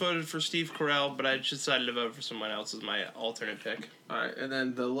almost voted for Steve Carell, but I decided to vote for someone else as my alternate pick. All right, and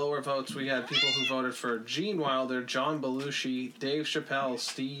then the lower votes, we had people who voted for Gene Wilder, John Belushi, Dave Chappelle,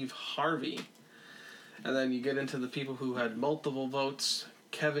 Steve Harvey. And then you get into the people who had multiple votes: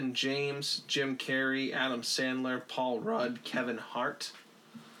 Kevin James, Jim Carrey, Adam Sandler, Paul Rudd, Kevin Hart.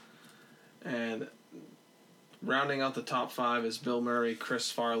 And rounding out the top 5 is Bill Murray,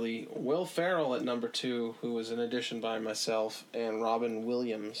 Chris Farley, Will Ferrell at number 2, who was an addition by myself, and Robin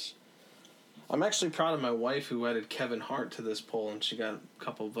Williams. I'm actually proud of my wife, who added Kevin Hart to this poll, and she got a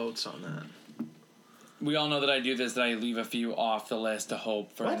couple votes on that. We all know that I do this, that I leave a few off the list to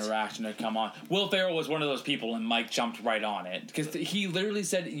hope for interaction to come on. Will Ferrell was one of those people, and Mike jumped right on it. Because he literally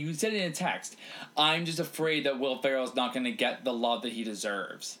said, you said it in a text, I'm just afraid that Will Ferrell's not going to get the love that he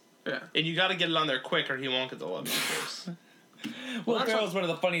deserves. Yeah. And you got to get it on there quick, or he won't get the love he deserves. Will Ferrell's one of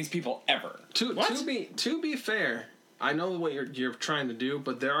the funniest people ever. To be fair, I know what you're trying to do,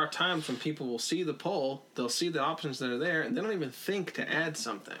 but there are times when people will see the poll, they'll see the options that are there, and they don't even think to add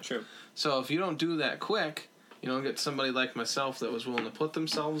something. True. So if you don't do that quick, you don't get somebody like myself that was willing to put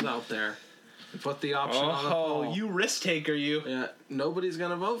themselves out there Put the option on the poll. Oh, you risk taker, you. Yeah, nobody's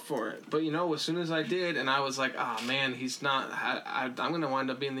gonna vote for it. But as soon as I did, and I was like, oh man, he's not. I'm gonna wind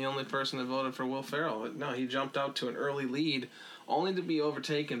up being the only person that voted for Will Ferrell. No, he jumped out to an early lead, only to be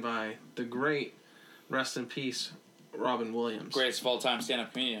overtaken by the great, rest in peace, Robin Williams. Greatest of all time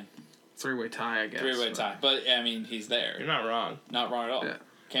stand-up comedian. Three-way tie, I guess. Three-way tie. But, I mean, he's there. You're not wrong. Not wrong at all. Yeah. The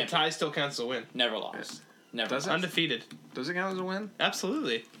Can't tie still counts as a win. Never lost. Never Does lost. Undefeated. Does it count as a win?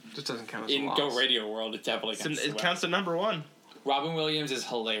 Absolutely. Just doesn't count as a In loss. GOAT Radio world, it definitely counts. It counts at number 1. Robin Williams is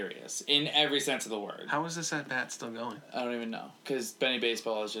hilarious in every sense of the word. How is this at bat still going? I don't even know because Benny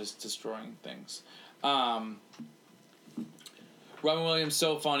Baseball is just destroying things. Robin Williams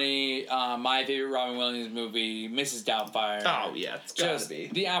so funny. My favorite Robin Williams movie, Mrs. Doubtfire. Oh yeah, it's gotta Just be.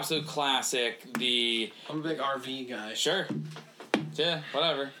 the absolute classic. I'm a big RV guy. Sure, yeah,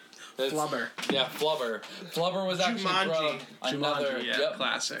 whatever. Flubber. Yeah, Flubber. Flubber was actually Jumanji. brought up another. Jumanji, yeah, Yep.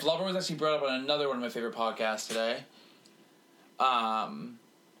 classic. Flubber was actually brought up on another one of my favorite podcasts today.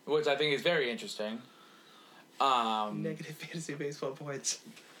 Which I think is very interesting. Negative fantasy baseball points.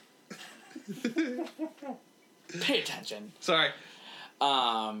 Pay attention. Sorry.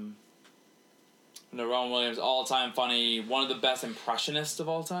 No, Robin Williams, all-time funny, one of the best impressionists of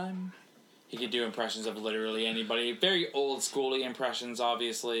all time. He could do impressions of literally anybody. Very old-schooly impressions,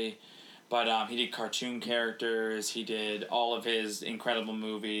 obviously. But he did cartoon characters. He did all of his incredible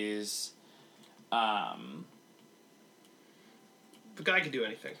movies. The guy could do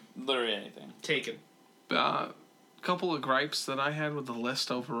anything. Literally anything. Taken. Couple of gripes that I had with the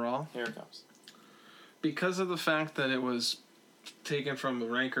list overall. Here it comes. Because of the fact that it was taken from a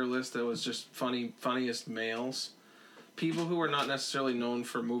ranker list that was just funniest males, people who are not necessarily known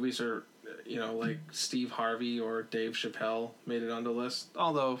for movies or, like Steve Harvey or Dave Chappelle made it on the list.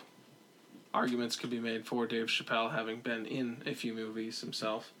 Although arguments could be made for Dave Chappelle having been in a few movies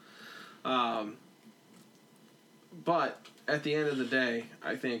himself. But at the end of the day,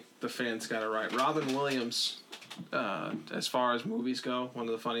 I think the fans got it right. Robin Williams, as far as movies go, one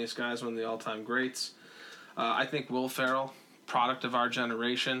of the funniest guys, one of the all-time greats. I think Will Ferrell, product of our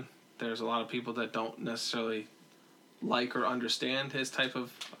generation. There's a lot of people that don't necessarily like or understand his type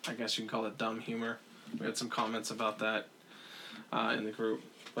of, I guess you can call it dumb humor. We had some comments about that in the group.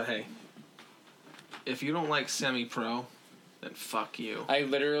 But hey, if you don't like Semi-Pro, then fuck you. I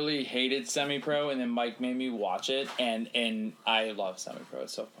literally hated Semi-Pro, and then Mike made me watch it, and I love Semi-Pro.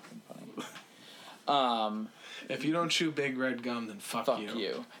 It's so fucking funny. If you don't chew big red gum, then fuck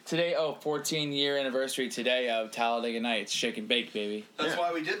you. Today, 14-year anniversary today of Talladega Nights. Shake and bake, baby. That's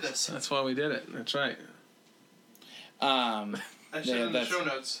why we did this. That's why we did it. That's right. I said it in the show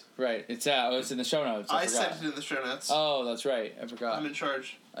notes. Right. It's in the show notes. I sent it in the show notes. Oh, that's right. I forgot. I'm in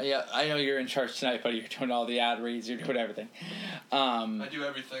charge. Yeah, I know you're in charge tonight, but you're doing all the ad reads. You're doing everything. I do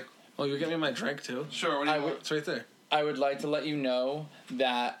everything. Oh, you're getting me my drink, too? Sure, what do you want? It's right there. I would like to let you know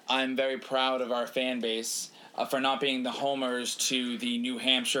that I'm very proud of our fan base for not being the homers to the New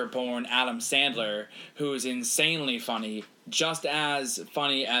Hampshire-born Adam Sandler, who is insanely funny, just as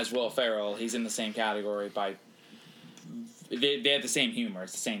funny as Will Ferrell. He's in the same category by... They have the same humor.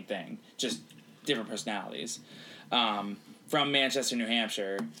 It's the same thing. Just different personalities. From Manchester, New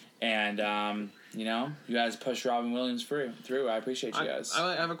Hampshire. And, you guys pushed Robin Williams through. I appreciate you guys.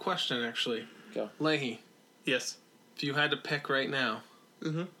 I have a question, actually. Go. Leahy, Yes. if you had to pick right now,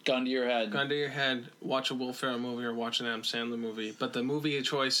 Gun to your head. gun to your head, watch a Will Ferrell movie or watch an Adam Sandler movie, but the movie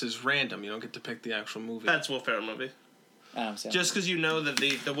choice is random. You don't get to pick the actual movie. That's Will Ferrell movie. Adam Sandler. Just because you know that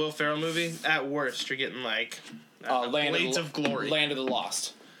the Will Ferrell movie, at worst, you're getting Blades of Glory. Land of the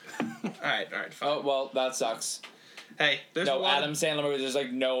Lost. Alright, fine. Oh, well, that sucks. Hey, there's No, a lot Adam Sandler movies.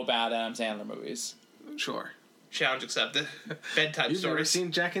 There's, no bad Adam Sandler movies. Sure. Challenge accepted. Bedtime You've never stories.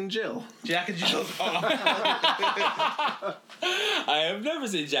 seen Jack and Jill. Jack and Jill. I have never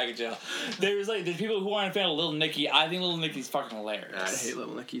seen Jack and Jill. There's people who aren't a fan of Little Nicky. I think Little Nicky's fucking hilarious. I hate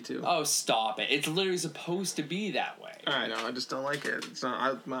Little Nicky, too. Oh, stop it. It's literally supposed to be that way. I know, I just don't like it. It's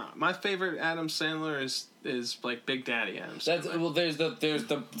not. My favorite Adam Sandler is like Big Daddy Adam Sandler. There's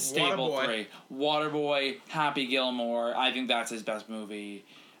the stable Waterboy. three. Waterboy, Happy Gilmore. I think that's his best movie.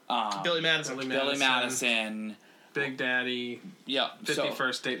 Billy Madison. Billy Madison. Big Daddy, Yeah.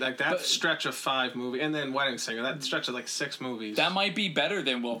 51st Date, like that but- stretch of 5 movies, and then Wedding Singer, that stretch of 6 movies. That might be better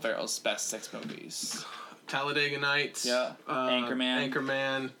than Will Ferrell's best 6 movies. Talladega Nights, Yeah.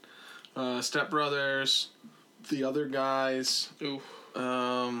 Anchorman, Step Brothers, The Other Guys, Ooh.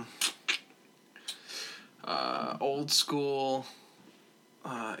 Old School.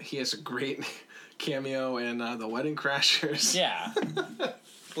 He has a great cameo in The Wedding Crashers. Yeah.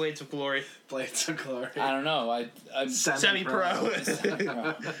 Blades of Glory. Blades of Glory. I don't know. I'm Semi-pro.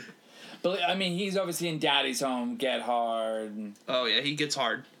 But I mean, he's obviously in Daddy's Home, Get Hard. And, Oh yeah, he gets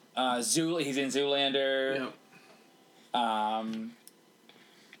hard. he's in Zoolander. Yep.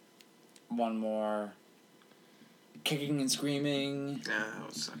 One more. Kicking and Screaming. Yeah, that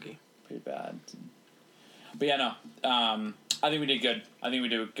was sucky. Pretty bad. But yeah, no. I think we did good. I think we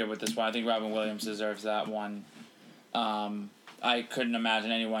did good with this one. I think Robin Williams deserves that one. I couldn't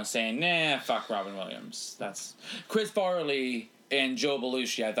imagine anyone saying, nah, fuck Robin Williams. That's Chris Farley and Joe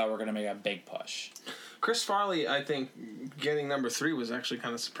Belushi. I thought were going to make a big push. Chris Farley, I think, getting number 3 was actually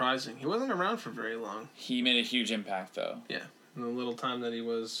kind of surprising. He wasn't around for very long. He made a huge impact, though. Yeah, in the little time that he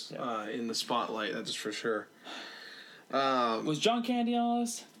was in the spotlight, that's for sure. Was John Candy on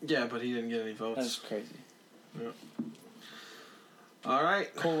this? Yeah, but he didn't get any votes. That's crazy. Yeah. All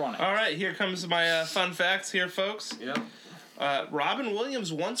right. Cool running. All right, here comes my fun facts here, folks. Yep. Robin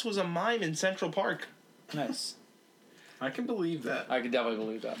Williams once was a mime in Central Park. Nice. I can believe that. I could definitely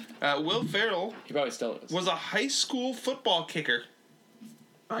believe that. Will Ferrell He probably still is. was a high school football kicker.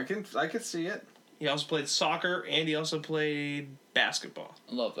 I can see it. He also played soccer, and he also played basketball.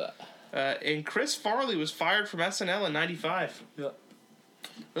 Love that. And Chris Farley was fired from SNL in '95. Yeah.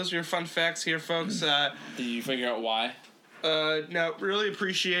 Those are your fun facts here, folks. Did you figure out why? Now, really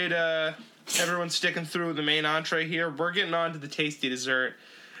appreciate everyone sticking through the main entree here. We're getting on to the tasty dessert.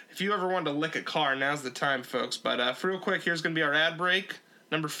 If you ever wanted to lick a car, now's the time, folks. But for real quick, here's going to be our ad break.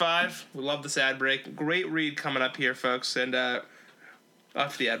 Number 5. We love this ad break. Great read coming up here, folks. And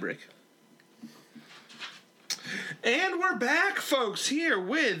off to the ad break. And we're back, folks, here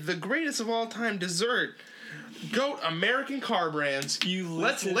with the greatest of all time dessert. Goat American car brands.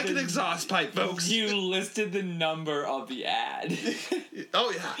 Let's lick an exhaust pipe, folks. You listed the number of the ad.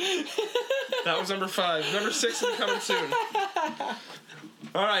 Oh, yeah. That was number 5. Number 6 will be coming soon.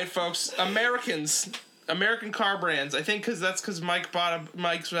 All right, folks. American car brands. I think because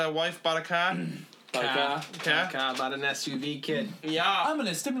Mike's wife bought a car. Car bought an SUV kid. Yeah. I'm going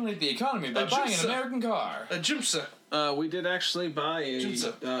to stimulate the economy by buying an American car. A Jimsa. We did actually buy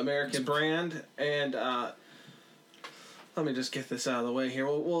a American brand, and let me just get this out of the way here.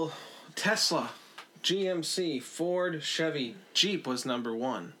 Well, Tesla, GMC, Ford, Chevy, Jeep was number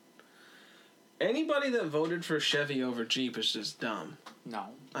 1. Anybody that voted for Chevy over Jeep is just dumb. No.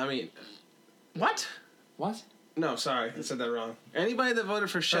 I mean, What? What? no, sorry, I said that wrong. Anybody that voted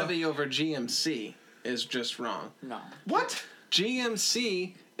for Chevy over GMC is just wrong. No. What?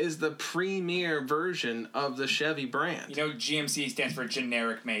 GMC is the premier version of the Chevy brand. You know GMC stands for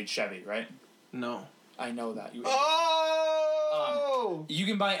generic made Chevy, right? No. I know that. Oh! You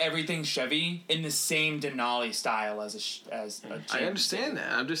can buy everything Chevy in the same Denali style as a GMC. I understand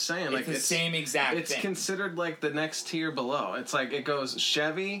that. I'm just saying, It's the same exact It's thing. considered like the next tier below. It's like it goes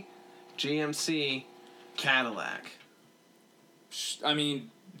Chevy, GMC, Cadillac. I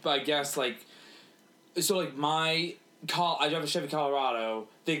mean, I guess like I drive a Chevy Colorado.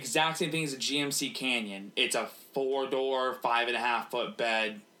 The exact same thing as a GMC Canyon. It's a 4-door, 5.5-foot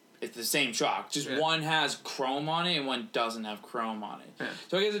bed. It's the same truck. Just one has chrome on it and one doesn't have chrome on it. Yeah.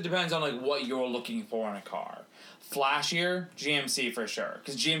 So I guess it depends on like what you're looking for in a car. Flashier, GMC for sure,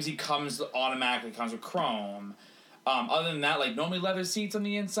 because GMC automatically comes with chrome. Other than that, like normally leather seats on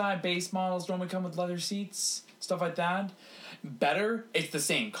the inside. Base models normally come with leather seats, stuff like that. Better, it's the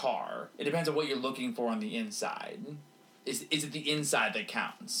same car. It depends on what you're looking for on the inside. Is it the inside that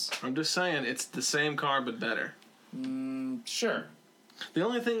counts? I'm just saying, it's the same car but better. Sure. The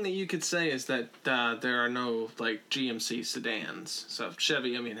only thing that you could say is that there are no like GMC sedans. So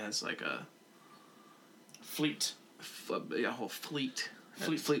Chevy, has like a Fleet. whole fleet.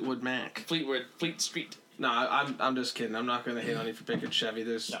 Fleetwood Mac. Fleet Street. No, I'm just kidding. I'm not going to hit on you for picking Chevy.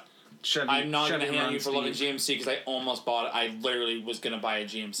 There's No. Chevy. I'm not going to Chevy hate on you runs for loving deep. GMC because I almost bought it. I literally was going to buy a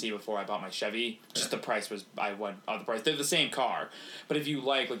GMC before I bought my Chevy. Just the price was, I went on the price. They're the same car. But if you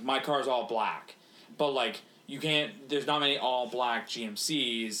like my car's all black. But like, you can't, there's not many all black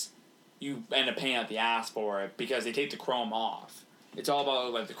GMCs. You end up paying out the ass for it because they take the chrome off. It's all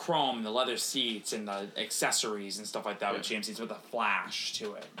about like the chrome and the leather seats and the accessories and stuff like that with GMCs with a flash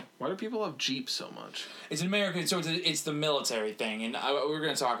to it. Why do people love Jeep so much? It's an American, so it's the military thing, and we're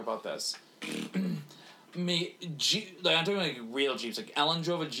going to talk about this. I'm talking like real Jeeps. Like Ellen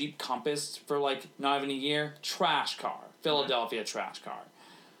drove a Jeep Compass for like not even a year. Trash car, Philadelphia trash car.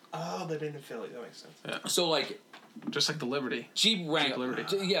 Oh, they made in Philly. That makes sense. Yeah. So like Just like the Liberty. Jeep Wrangler.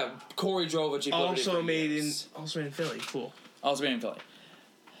 Liberty. Yeah, Corey drove a Jeep Liberty. Also for made years. in Philly. Cool. Also made in Philly.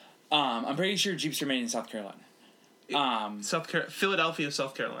 I'm pretty sure Jeeps are made in South Carolina. Philadelphia,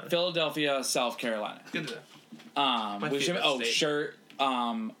 South Carolina. Philadelphia, South Carolina. Good to know. My favorite state. Shirt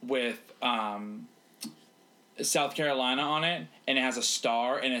with South Carolina on it, and it has a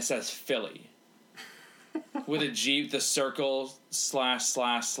star, and it says Philly. With a Jeep, the circle /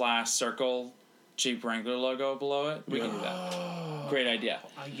 circle Jeep Wrangler logo below it. We can do that. Great idea.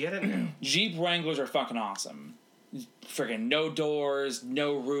 I get it now. Jeep Wranglers are fucking awesome. Freaking no doors,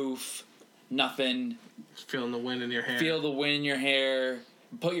 no roof, nothing. Feeling the wind in your hair. Feel the wind in your hair.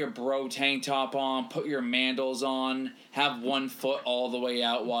 Put your bro tank top on. Put your mandals on. Have one foot all the way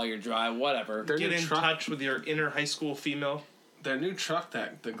out while you're driving. Whatever. Get in touch with your inner high school female. Their new truck,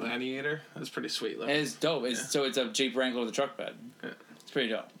 the Gladiator, that's pretty sweet looking. It's dope. So it's a Jeep Wrangler with a truck bed. Yeah. It's pretty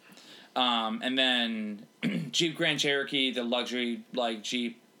dope. And then Jeep Grand Cherokee, the luxury like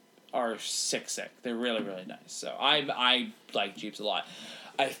Jeep, are sick. They're really, really nice. So I like Jeeps a lot.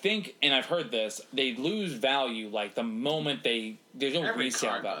 I think, and I've heard this, they lose value like the moment there's no Every resale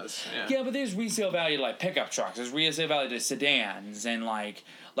car value. does, Yeah, but there's resale value to like pickup trucks. There's resale value to sedans, and like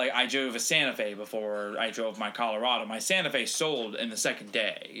I drove a Santa Fe before I drove my Colorado. My Santa Fe sold in the second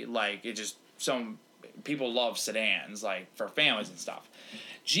day. Like it just some people love sedans like for families and stuff.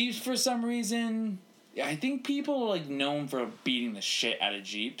 Jeeps for some reason, I think people are like known for beating the shit out of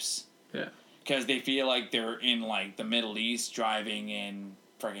Jeeps. Yeah. Because they feel like they're in like the Middle East driving in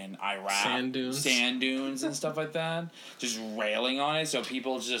friggin' Iraq. Sand dunes and stuff like that. Just railing on it. So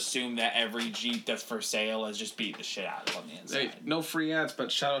people just assume that every Jeep that's for sale is just beat the shit out of it on the inside. Hey, no free ads,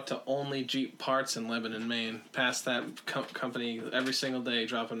 but shout out to Only Jeep Parts in Lebanon, Maine. Pass that company every single day,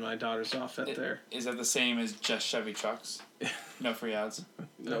 dropping my daughters off at there. Is that the same as just Chevy trucks? No free ads.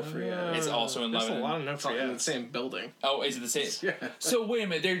 No free ads. It's also in There's Lebanon. a lot of no It's all free in the ads. same building. Oh, is it the same? Yeah. So wait a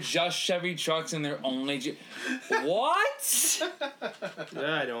minute, they're just Chevy trucks and they're only what?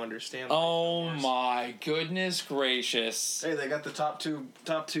 I don't understand. Oh my goodness gracious! Hey, they got the top two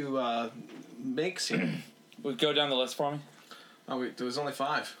makes here. Would go down the list for me. Oh wait, there was only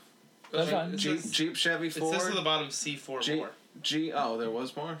 5. That's fine. Jeep, Chevy, It Ford. says at the bottom C4 Jeep, more. Oh, there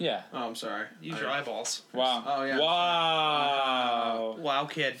was more? Yeah. Oh, I'm sorry. Use your eyeballs. Wow. Oh, yeah. Wow. Wow,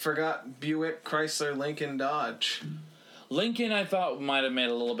 kid. Forgot Buick, Chrysler, Lincoln, Dodge. Lincoln, I thought might have made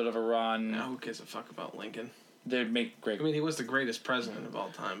a little bit of a run. Now, who gives a fuck about Lincoln? They'd make great. I mean, he was the greatest president of all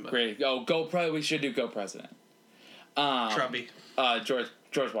time, but Great. Oh, we should do Go President. Trumpy.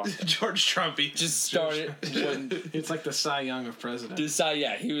 George Washington. George Trumpy. Just started when. it's like the Cy Young of presidents.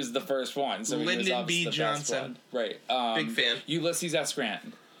 Yeah, he was the first one. So he was Lyndon obviously B. the best Johnson. one. Right. Big fan. Ulysses S.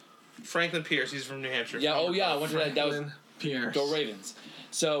 Grant. Franklin Pierce. He's from New Hampshire. Yeah. Oh yeah. I went to that. That was Franklin Pierce. Go Ravens.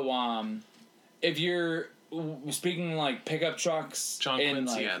 So if you're speaking like pickup trucks, John in,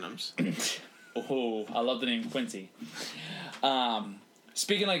 Quincy like, Adams. Oh, I love the name Quincy.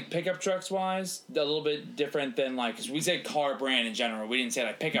 Speaking like pickup trucks wise, a little bit different than like, because we said car brand in general. We didn't say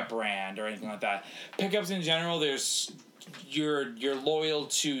like pickup brand or anything like that. Pickups in general, there's you're loyal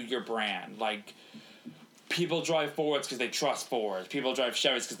to your brand. Like people drive Fords because they trust Fords. People drive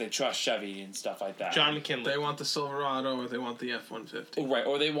Chevys because they trust Chevy and stuff like that. John McKinley. They want the Silverado or they want the F-150. Right,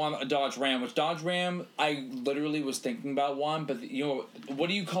 or they want a Dodge Ram, which Dodge Ram, I literally was thinking about one, but you know, what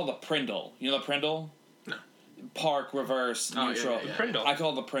do you call the Prindle? You know the Prindle? No. Park, reverse, Oh, yeah, neutral. yeah, yeah. Prindle. I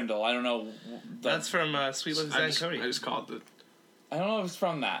call it the Prindle. I don't know. That's from Sweet Little Zach and Cody. I just called it. I don't know if it's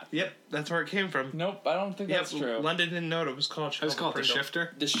from that. Yep, that's where it came from. Nope, I don't think Yep, that's true. London didn't know it was called. I just call it the Prindle.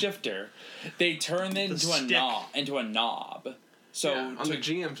 shifter. The shifter, they turned it into a stick. knob. So Yeah, on the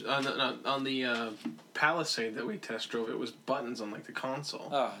GM on the Palisade that we test drove, it was buttons on like the console.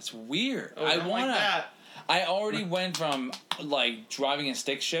 oh, it's weird. Oh, I not wanna. like that. I already went from like driving a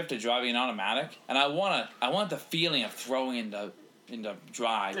stick shift to driving an automatic, and I want the feeling of throwing into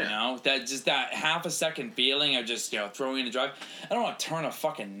drive. You Yeah. know, that half a second feeling of just throwing into drive. I don't want to turn a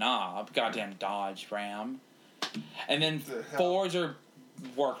fucking knob. Goddamn Dodge Ram. And then Fords are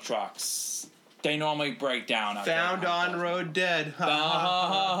work trucks. They normally break down. out there. Found on road dead. Ha ha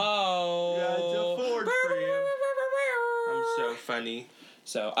ha ha. Yeah, it's a Ford for you. I'm so funny.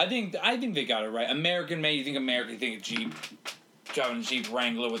 So I think they got it right. American made. You think American? You think a Jeep, driving a Jeep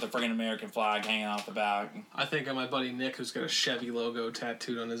Wrangler with a friggin' American flag hanging off the back. I think of my buddy Nick, who's got a Chevy logo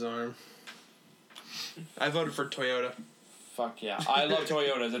tattooed on his arm. I voted for Toyota. Fuck yeah! I love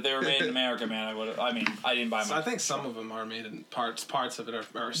Toyotas. If they were made in America, man, I would. I mean, I didn't buy So I them. think some of them are made in parts. Parts of it are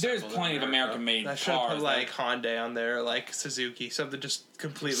There's assembled in plenty of America. American-made I should have cars. put like Hyundai on there, like Suzuki, something just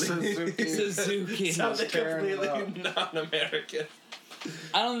completely Suzuki. Suzuki. something tearing it completely non-American.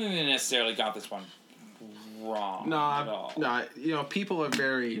 I don't think they necessarily got this one wrong at all. No. People are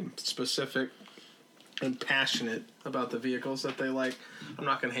very specific and passionate about the vehicles that they like. I'm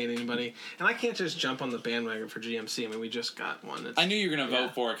not going to hate anybody. And I can't just jump on the bandwagon for GMC. I mean, we just got one. It's, I knew you were gonna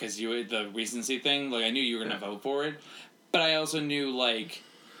vote for it because the recency thing. Like, I knew you were gonna vote for it, but I also knew like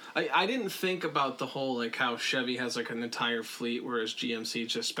I didn't think about the whole, like, how Chevy has, like, an entire fleet, whereas GMC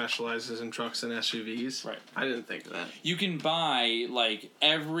just specializes in trucks and SUVs. Right. I didn't think of that. You can buy, like,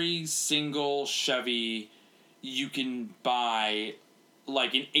 every single Chevy, you can buy,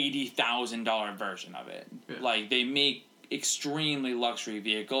 like, an $80,000 version of it. Yeah. Like, they make extremely luxury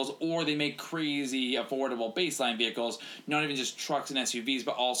vehicles, or they make crazy affordable baseline vehicles, not even just trucks and SUVs,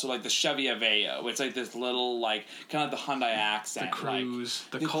 but also like the Chevy Aveo. It's like this little, like, kind of the Hyundai Accent, The Cruise,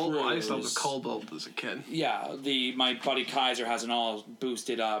 like, the Cobalt. I used to love Cruise. the Cobalt as a kid. Yeah, my buddy Kaiser has an all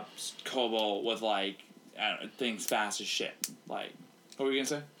boosted up Cobalt with, like, I don't know, things fast as shit. Like, what were you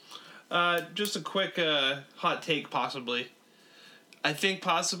gonna say? Just a quick hot take, possibly. I think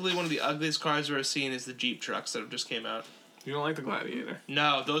possibly one of the ugliest cars we're seeing is the Jeep trucks that have just came out. You don't like the Gladiator?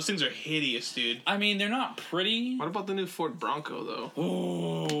 No, those things are hideous, dude. I mean, they're not pretty. What about the new Ford Bronco, though?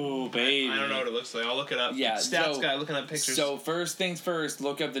 Ooh, baby. I don't know what it looks like. I'll look it up. Yeah, Stats so- guy looking at pictures. So first things first,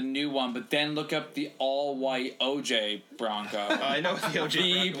 look up the new one, but then look up the all-white OJ Bronco. I know what the OJ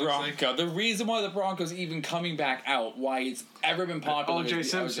The Bronco looks like. Bronco. The reason why the Bronco's even coming back out, why it's ever been popular. O.J.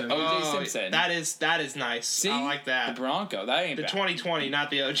 is the Simpson. O.J. Simpson. That is nice. See? I like that. The Bronco. That ain't The bad. 2020,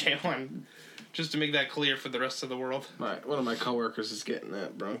 not the OJ one. Just to make that clear for the rest of the world. One of my coworkers is getting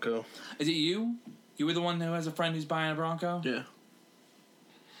that Bronco. Is it you? You were the one who has a friend who's buying a Bronco? Yeah.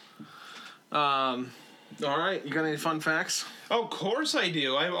 All right. You got any fun facts? Oh, of course I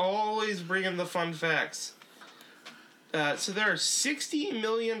do. I always bring in the fun facts. So there are 60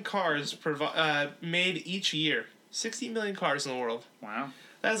 million cars made each year. 60 million cars in the world. Wow.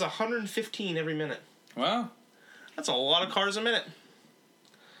 That is 115 every minute. Well, That's a lot of cars a minute.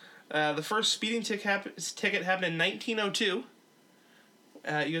 The first speeding ticket happened in 1902. You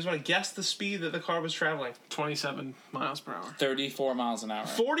guys want to guess the speed that the car was traveling? 27 miles per hour. 34 miles an hour.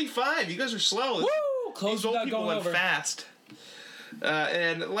 45. You guys are slow. Woo! Close These old without people going went over. fast.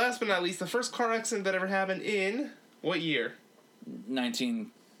 And last but not least, the first car accident that ever happened in what year?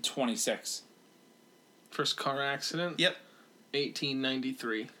 1926. First car accident? Yep.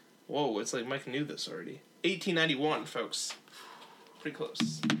 1893. Whoa, it's like Mike knew this already. 1891, folks. Pretty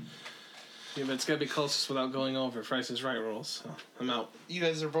close. Yeah, but it's got to be closest without going over. Price is Right rules. So I'm out. You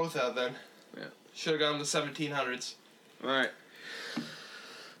guys are both out then. Yeah. Should have gone the 1700s. All right.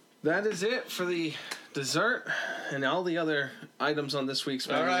 That is it for the dessert and all the other items on this week's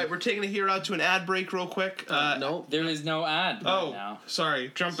menu. All right, we're taking it here out to an ad break real quick. No. There is no ad right Oh, now.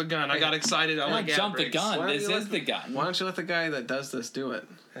 sorry. Jump the gun. I got excited. I Don't like ad jump the breaks. gun. Why don't This you is let the gun. Why don't you let the guy that does this do it?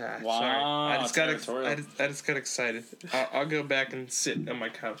 Wow, Sorry. territorial. I just got excited. I'll go back and sit on my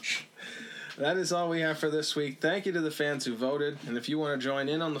couch. That is all we have for this week. Thank you to the fans who voted. And if you want to join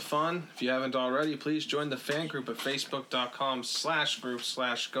in on the fun, if you haven't already, please join the fan group at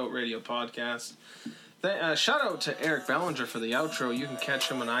facebook.com/group/Goat Radio Podcast. Shout out to Eric Bellinger for the outro. You can catch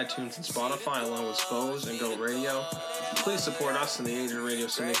him on iTunes and Spotify along with Spose and Goat Radio. Please support us in the Age of Radio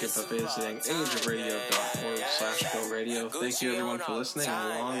Syndicate by visiting ageofradio.org/Goat Radio. Thank you everyone for listening, and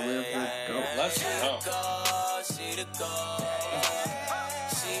long live the Goat. Let's go. See the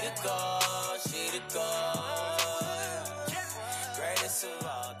goal.